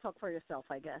pep talk for yourself,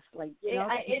 I guess. Like,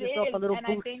 it give yourself is. a little and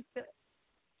boost.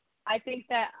 I think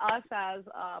that us as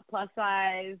a plus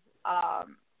size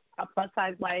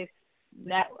life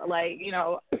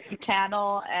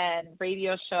channel and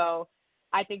radio show,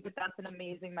 I think that that's an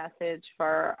amazing message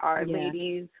for our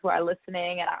ladies who are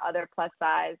listening and our other plus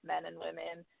size men and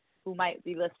women who might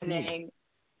be listening.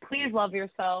 Please love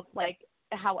yourself, like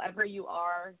however you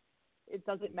are. It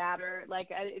doesn't matter. Like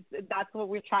that's what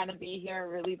we're trying to be here.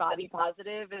 Really body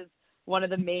positive is one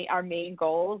of our main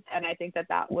goals, and I think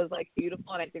that was like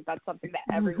beautiful, and I think that's something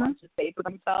that everyone should say to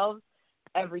themselves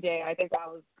every day. I think that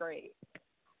was great.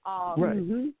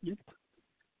 Right.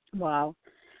 Wow.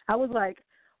 I was like,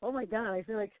 oh my God, I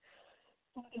feel like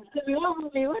it's coming over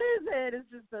me. What is it? It's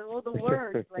just all the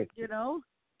words, like, you know?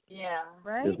 Yeah.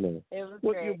 Right? Yes, ma'am. It was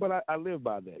well, great. But I live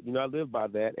by that. I live by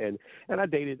that. And I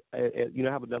dated, I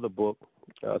have another book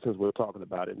since we're talking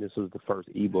about it. And this was the first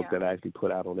ebook that I actually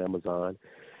put out on Amazon.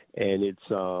 And it's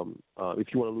if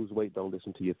you want to lose weight, don't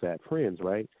listen to your fat friends,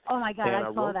 right? Oh my God, and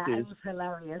I saw that. It was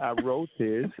hilarious. I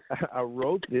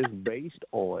wrote this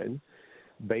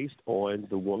based on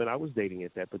the woman I was dating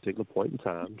at that particular point in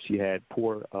time. She had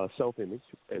poor self-image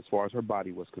as far as her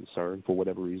body was concerned. For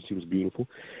whatever reason, she was beautiful.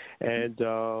 And,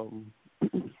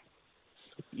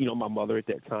 my mother at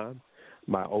that time,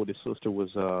 my oldest sister was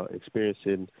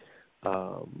experiencing,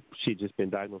 she had just been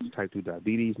diagnosed with type 2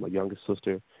 diabetes. My youngest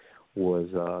sister was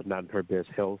not in her best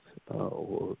health,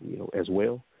 as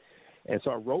well. And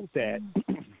so I wrote that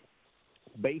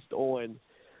based on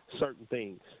certain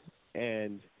things.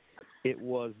 And it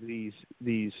was these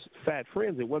fat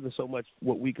friends. It wasn't so much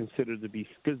what we consider to be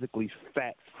physically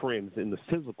fat friends in the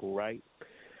physical, right?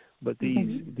 But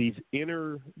these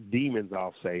inner demons,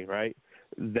 I'll say, right,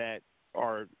 that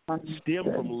are stem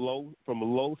from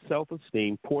low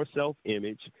self-esteem, poor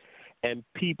self-image, and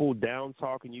people down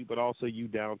talking you, but also you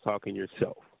down talking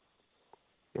yourself,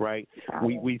 right?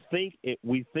 We think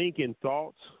in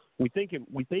thoughts, we think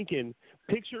in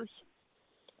pictures,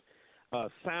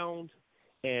 sound,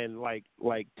 and like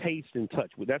taste and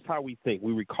touch. That's how we think.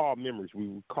 We recall memories. We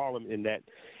recall them in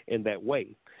that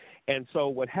way. And so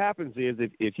what happens is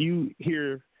if you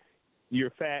hear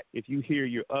you're fat, if you hear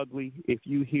you're ugly, if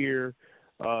you hear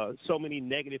so many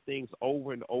negative things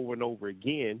over and over and over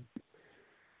again,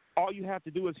 all you have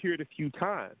to do is hear it a few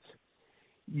times.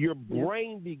 Your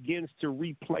brain begins to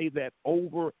replay that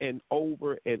over and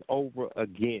over and over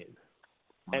again.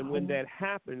 And when that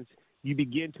happens, you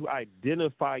begin to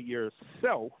identify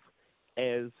yourself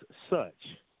as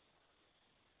such.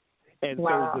 And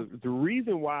so the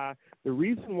reason why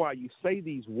you say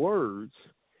these words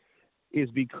is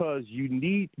because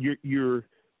you're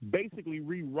basically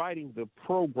rewriting the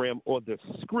program or the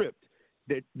script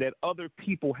that other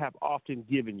people have often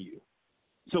given you.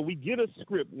 So we get a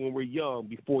script when we're young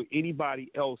before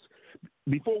anybody else,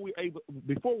 before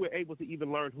we're able to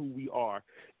even learn who we are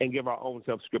and give our own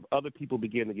self script. Other people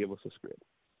begin to give us a script.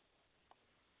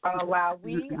 Oh wow!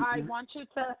 I want you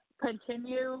to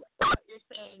continue what you're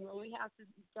saying. We have to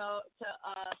go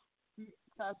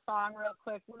to a song real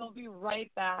quick. We'll be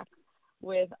right back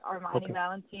with Armani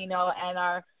Valentino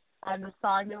and the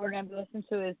song that we're going to listen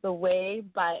to is "The Way"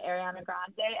 by Ariana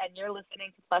Grande, and you're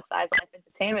listening to Plus Size Life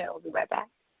Entertainment. We'll be right back.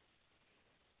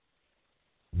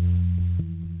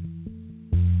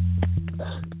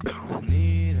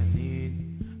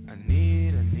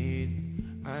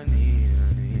 I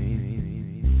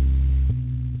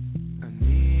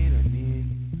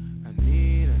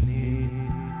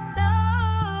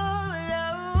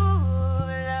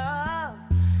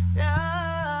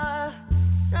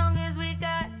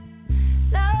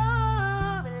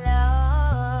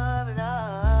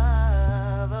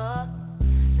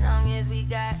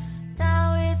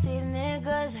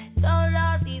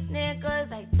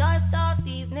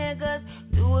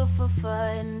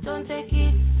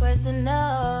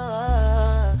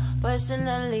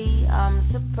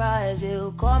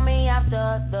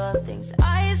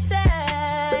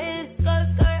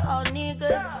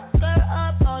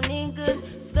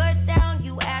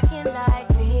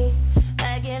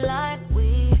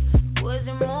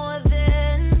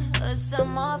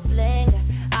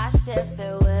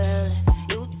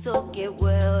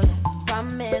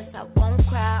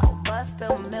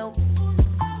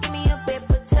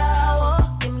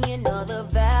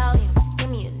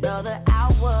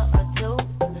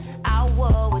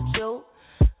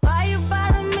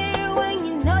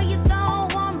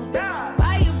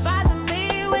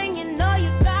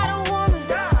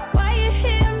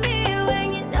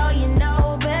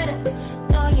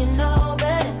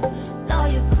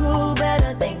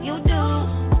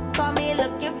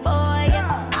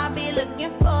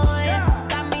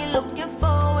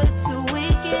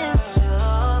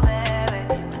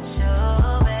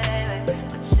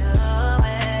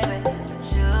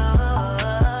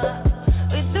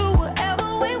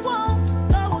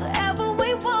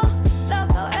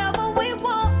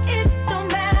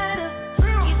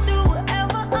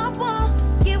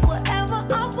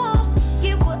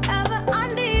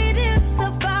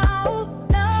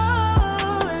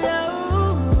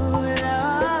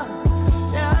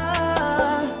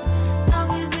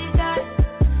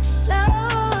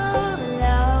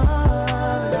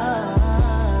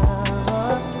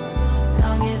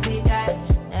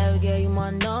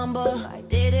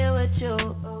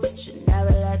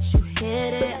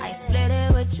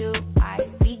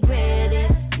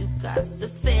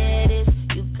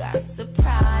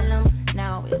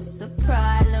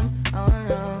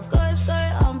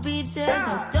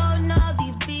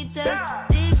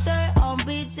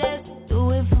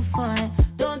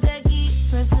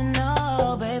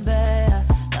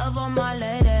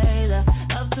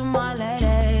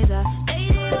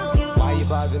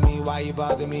you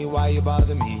bother me? Why you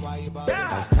bother me?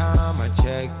 Last time I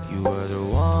checked, you were the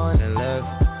one that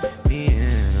left me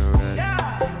in a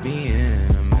wreck, me in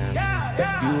a mess.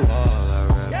 You all I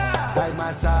rep, like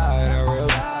my side I rep.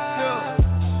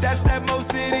 That's that Mo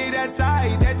City, that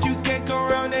tight, that you can't go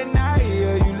around at night.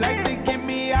 You like to get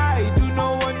me high, do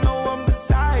no one know I'm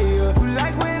Messiah. You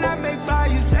like when I make fire,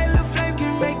 you say the flame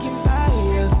can make him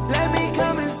fire. Let me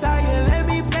come inside you, let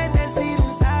me plant that seed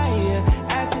inside you.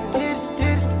 After this,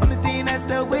 only thing that's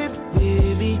the whip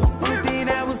with me. Only thing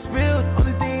that was real,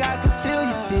 only thing I could feel,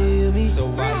 you feel me. So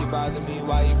why you bother me,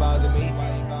 why you bother me?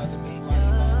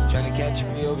 Tryna catch a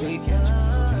POV, catch a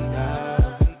POV.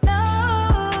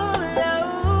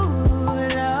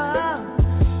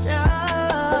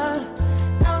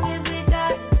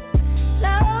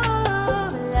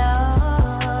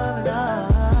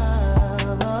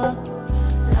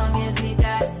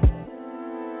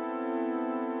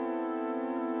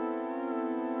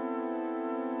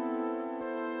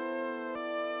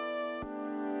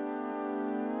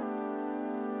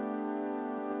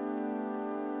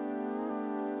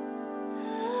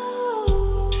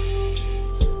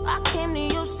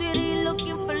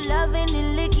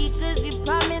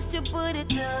 Put it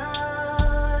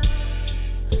down.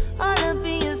 All up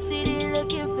in your city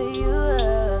looking for you,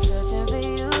 searching for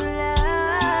you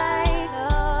like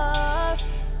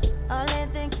only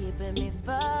thing keeping me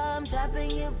from dropping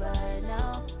you right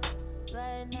now,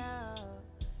 right now.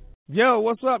 Yo,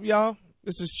 what's up, y'all?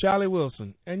 This is Charlie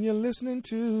Wilson, and you're listening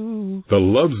to The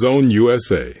Love Zone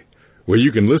USA, where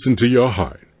you can listen to your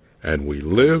heart, and we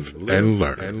live and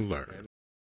learn.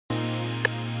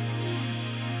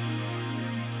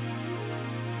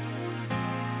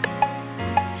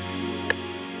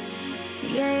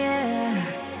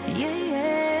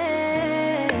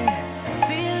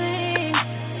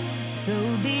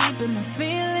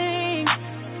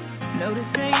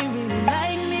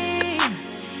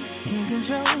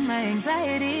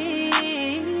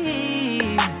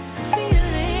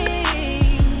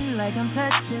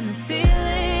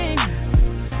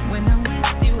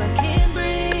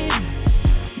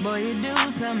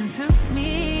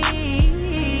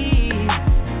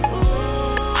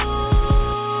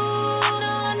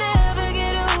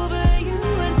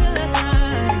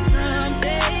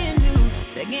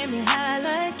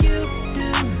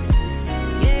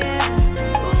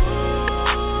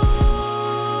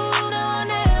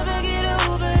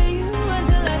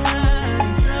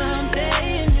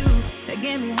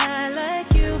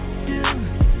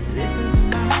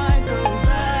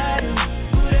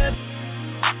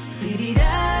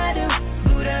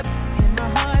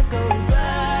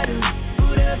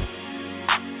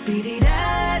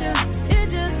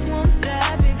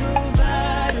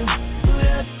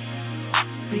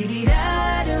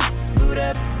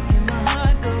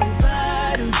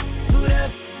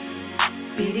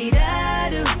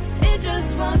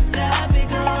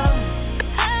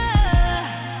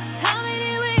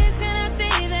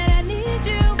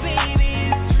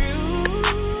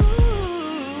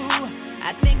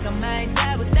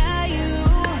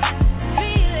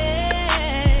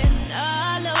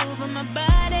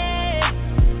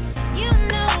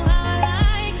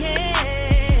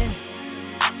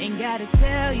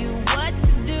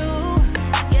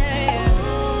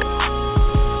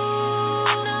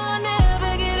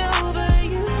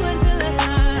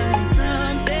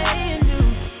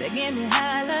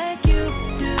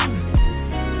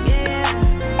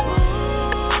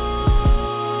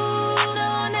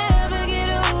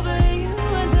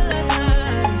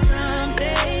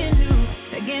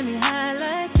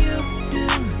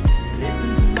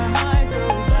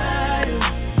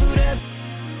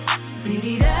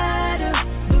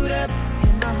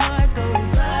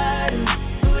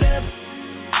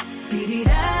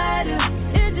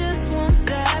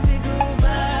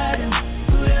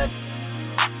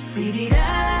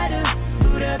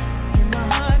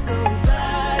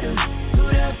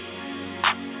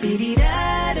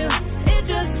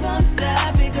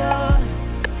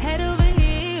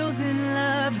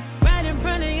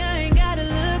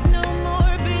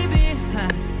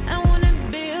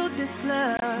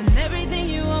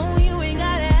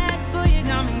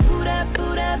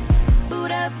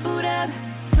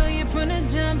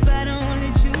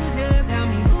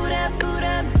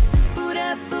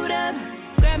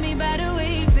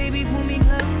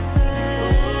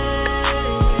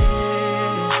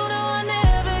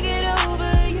 Over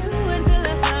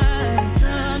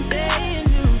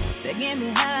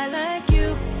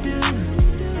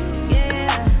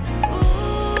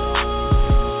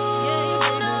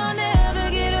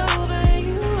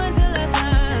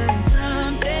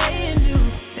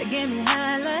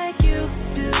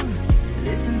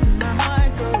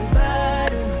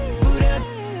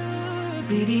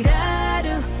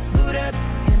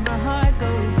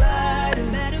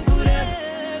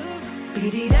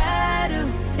Biddy-da-do,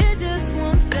 it just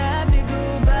won't stop. It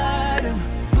go bottom,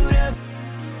 boot up.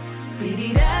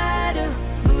 Biddy-da-do,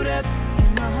 boot up,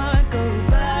 and my heart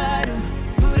goes bottom,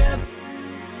 boot up.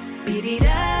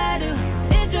 Biddy-da-do,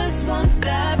 it just won't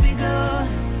stop. It go.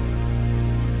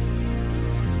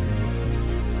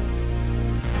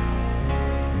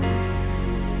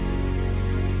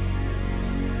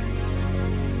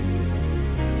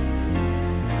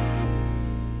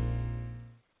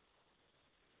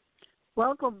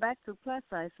 Welcome back to Plus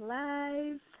Size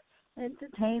Live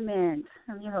Entertainment.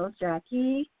 I'm your host,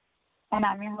 Jackie. And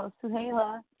I'm your host,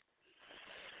 Suhaila.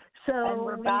 So and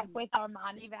we're back with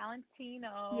Armani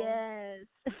Valentino. Yes.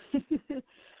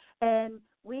 And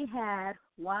we had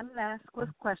one last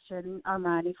question,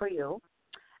 Armani, for you.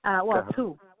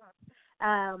 Two.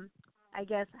 I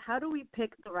guess, how do we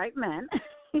pick the right man?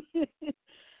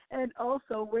 And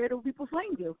also, where do people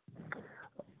find you?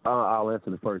 I'll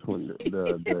answer the first one.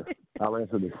 I'll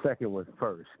answer the second one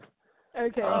first.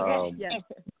 Okay. Yeah.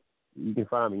 You can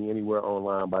find me anywhere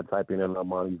online by typing in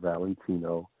Armani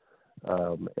Valentino.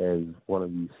 As one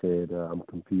of you said, I'm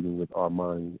competing with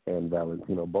Armani and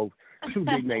Valentino, both two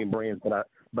big name brands,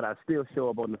 but I still show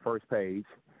up on the first page.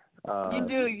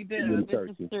 You do. This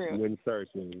is true. When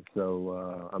searching,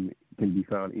 so can be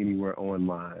found anywhere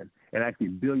online, and actually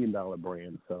 $1 billion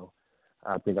brand. So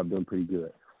I think I'm doing pretty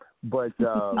good. But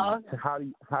how do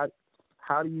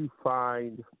you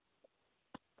find?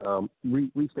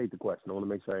 Restate the question. I want to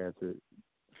make sure I answer it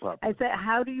properly. I said,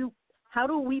 how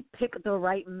do we pick the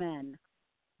right men?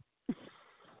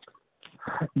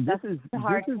 This is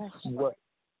what.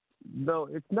 No,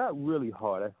 it's not really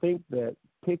hard. I think that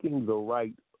picking the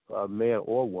right man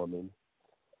or woman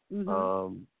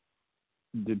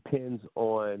depends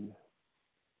on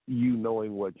you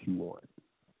knowing what you want.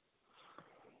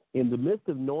 In the midst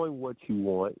of knowing what you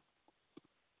want,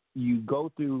 you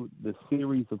go through the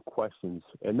series of questions,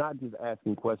 and not just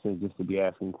asking questions just to be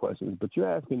asking questions, but you're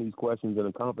asking these questions in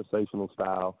a conversational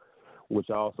style, which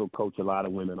I also coach a lot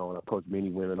of women on. I've coached many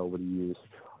women over the years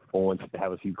on. I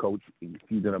have a few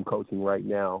that I'm coaching right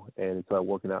now, and it's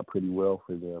working out pretty well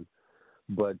for them.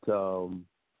 But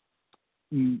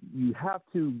you have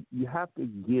to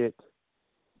get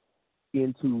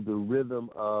into the rhythm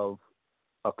of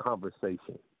a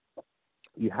conversation.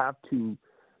 You have to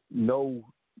know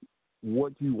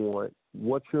what you want,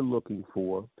 what you're looking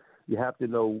for. You have to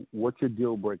know what your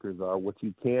deal breakers are, what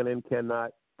you can and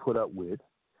cannot put up with.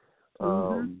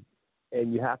 And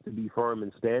you have to be firm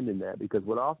and stand in that, because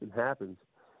what often happens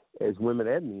as women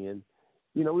and men,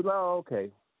 we're like, oh,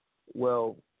 okay,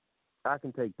 well, I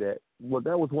can take that. Well,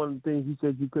 that was one of the things you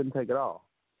said you couldn't take it all.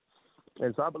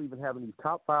 And so I believe in having these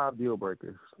top 5 deal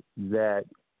breakers that,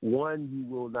 1, you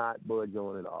will not budge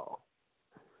on at all.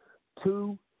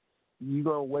 2, you're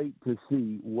going to wait to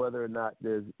see whether or not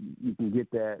you can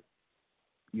get that,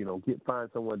 find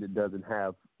someone that doesn't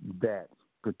have that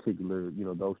particular,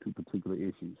 those 2 particular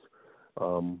issues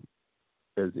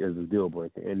as a deal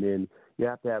breaker. And then you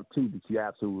have to have 2 that you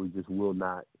absolutely just will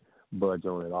not budge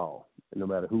on at all, no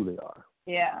matter who they are.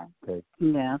 Yeah. Okay.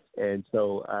 Yeah. And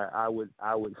so I would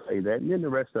say that, and then the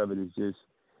rest of it is just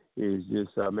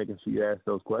making sure you ask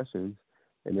those questions,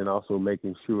 and then also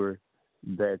making sure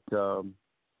that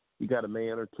you got a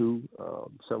man or 2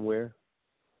 somewhere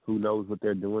who knows what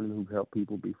they're doing and who've helped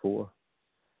people before.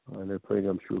 And they're plenty,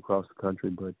 I'm sure, across the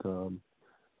country. But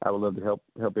I would love to help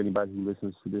anybody who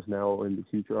listens to this now or in the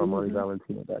future.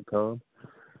 ArmaniValentino.com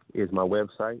is my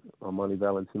website,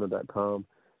 ArmaniValentino.com.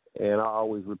 And I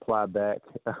always reply back.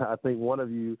 I think one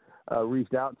of you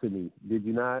reached out to me. Did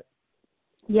you not?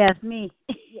 Yes, me.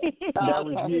 That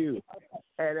was you.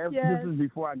 And this is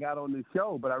before I got on the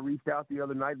show, but I reached out the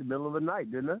other night, the middle of the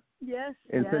night, didn't I? Yes.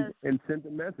 And sent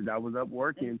a message. I was up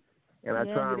working, and I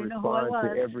try and respond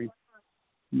to every.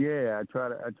 Yeah, I try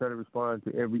to respond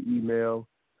to every email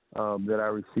that I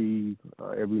receive,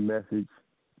 every message,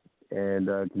 and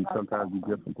it can sometimes be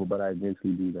difficult, but I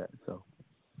eventually do that. So.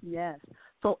 Yes.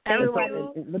 So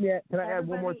everyone. Can I add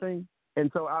one more thing?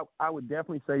 And so I would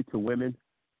definitely say to women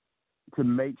to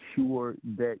make sure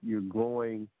that you're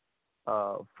growing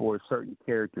for certain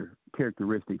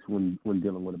characteristics when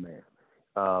dealing with a man.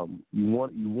 You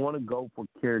want to go for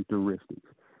characteristics,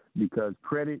 because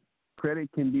credit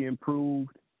can be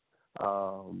improved.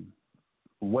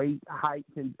 Height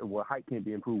can't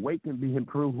be improved. Weight can be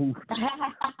improved.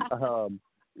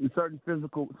 Certain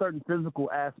physical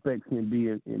aspects can be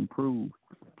improved,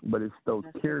 but it's those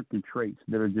character traits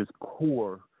that are just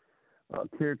core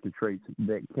character traits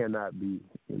that cannot be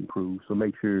improved. So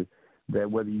make sure that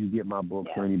whether you get my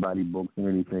books or anybody's books or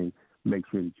anything, make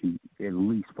sure that you at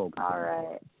least focus on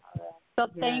that. So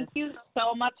thank you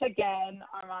so much again,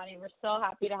 Armani. We're so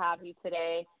happy to have you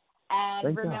today.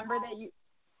 And remember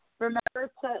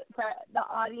to the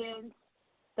audience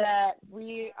that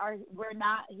we're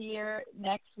not here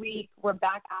next week. We're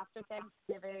back after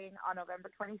Thanksgiving on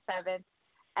November 27th.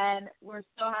 And we're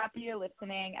so happy you're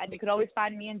listening. And you could always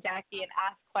find me and Jackie and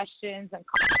ask questions and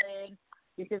call in.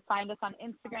 You can find us on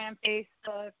Instagram,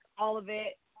 Facebook, all of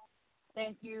it.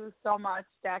 Thank you so much,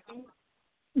 Jackie.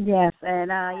 Yes,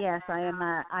 and yes, I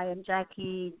am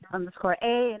Jackie _A on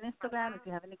Instagram if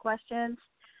you have any questions.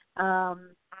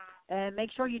 And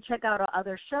make sure you check out our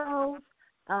other shows.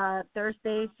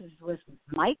 Thursdays is with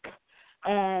Mike,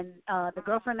 and the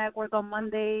Girlfriend Network on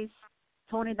Mondays,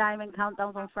 Tony Diamond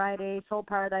Countdowns on Fridays, Soul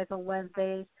Paradise on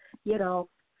Wednesdays. You know,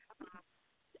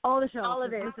 all the shows. All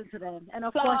of it. Listen to them, and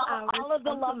of course, all of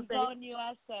the Love Zone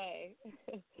USA.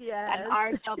 Yeah, and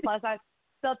our show Plus Size.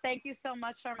 So thank you so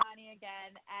much, Armani,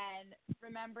 again. And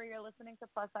remember, you're listening to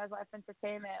Plus Size Life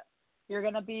Entertainment. We're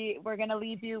gonna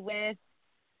leave you with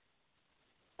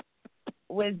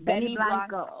Benny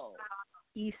Blanco,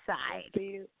 East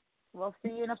Side. We'll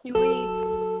see you in a few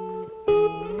weeks.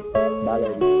 Bye,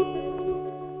 ladies.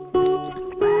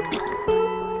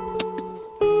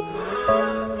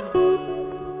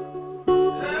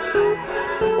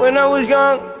 When I was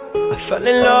young, I fell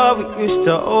in love. We used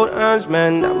to hold hands,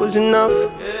 man, that was enough.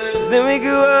 Then we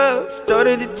grew up,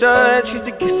 started to touch. Used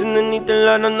to kiss underneath the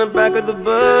light on the back of the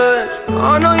bus.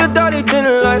 Oh no, your daddy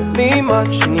didn't like me much,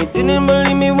 and he didn't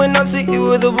believe me when I said you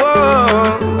were the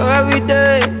one. Every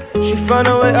day, she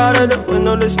found a way out of the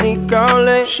window to sneak out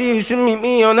late. She used to meet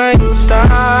me on the east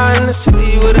side in the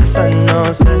city with the sun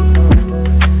on set.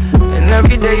 And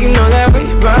every day, you know that we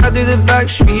ride through the back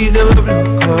streets of a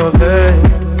blue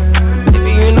Corvette.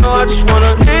 Baby, you know I just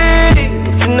wanna leave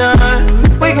tonight.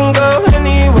 We can go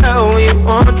anywhere we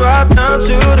want. Drive down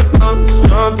to the coast,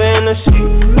 jump in the sea.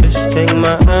 Just take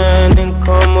my hand and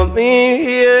come with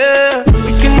me, yeah.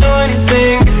 We can do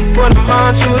anything if you put a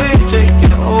mind to it. Take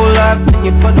your whole life and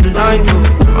you put the line to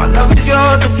it. My love is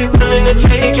yours if you're willing to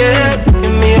take it.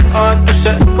 Give me a heart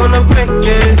that's gonna break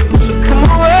it. So come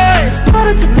away,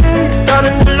 started today.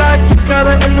 Starting the life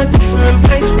together in a different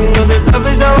place. We know that love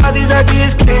is how all these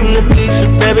ideas came to be. So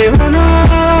baby, run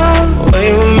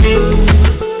away with me.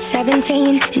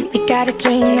 17, and we got a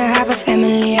dream to have a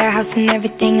family, a house and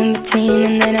everything in between.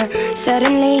 And then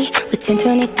suddenly, we're 10,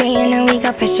 23, and then we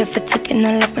got pressure for taking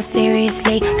our life more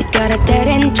seriously. We got a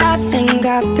dead-end jobs and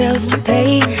got bills to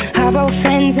pay. Our old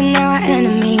friends and now our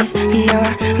enemies. And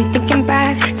now I'm thinking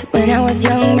back to when I was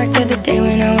young, back to the day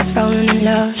when I was falling in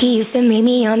love. He used to meet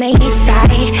me on the east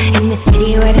side, in the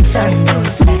city where the sun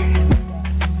goes set.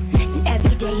 And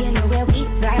every day, you know where we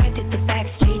ride through the back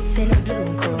streets in a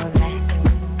blue Corvette.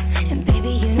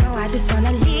 I just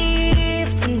wanna leave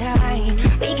tonight.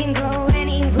 We can go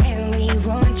anywhere we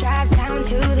want. Drive down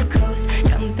to the coast,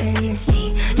 jump in the sea.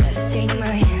 Just take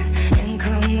my hand and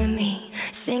come with me.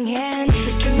 Singing,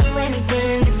 we can do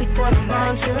anything if we put a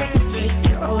mind to it. Take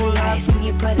your whole life and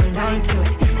you put a line to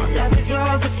it. My love is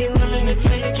yours if you're willing to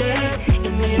take it.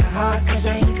 Give me your heart 'cause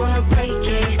I ain't gonna break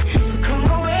it. So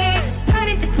come away,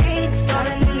 starting to take,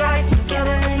 starting the life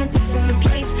together in a different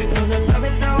place. Know that love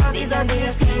is how all these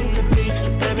ideas came to be. So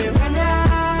baby, run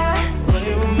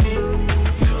away with me.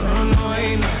 Run away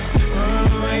now, run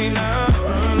away now,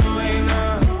 run away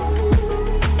now.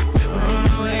 Run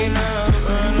away now,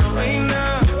 run away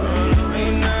now, run away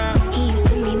now. He used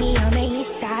to meet me on the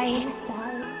east side.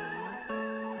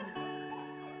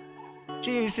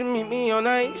 She used to meet me on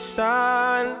the east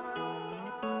side.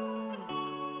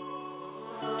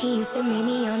 He used to meet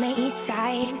me on the east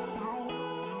side.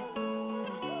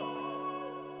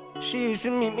 She used to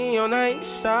meet me on the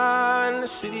east side in the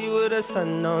city with the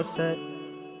sun on set.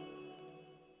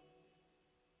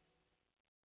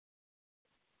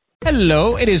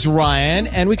 Hello, it is Ryan,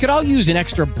 and we could all use an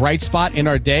extra bright spot in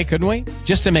our day, couldn't we?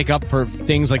 Just to make up for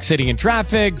things like sitting in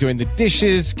traffic, doing the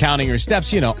dishes, counting your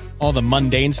steps, you know, all the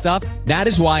mundane stuff. That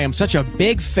is why I'm such a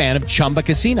big fan of Chumba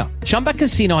Casino. Chumba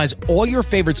Casino has all your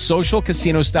favorite social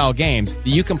casino-style games that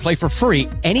you can play for free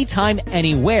anytime,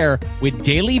 anywhere with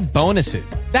daily bonuses.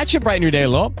 That should brighten your day a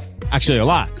little. Actually, a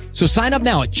lot. So sign up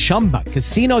now at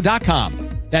ChumbaCasino.com.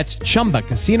 That's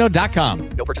ChumbaCasino.com.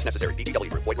 No purchase necessary. VGW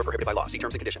Group. Void where prohibited by law. See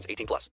terms and conditions. 18+.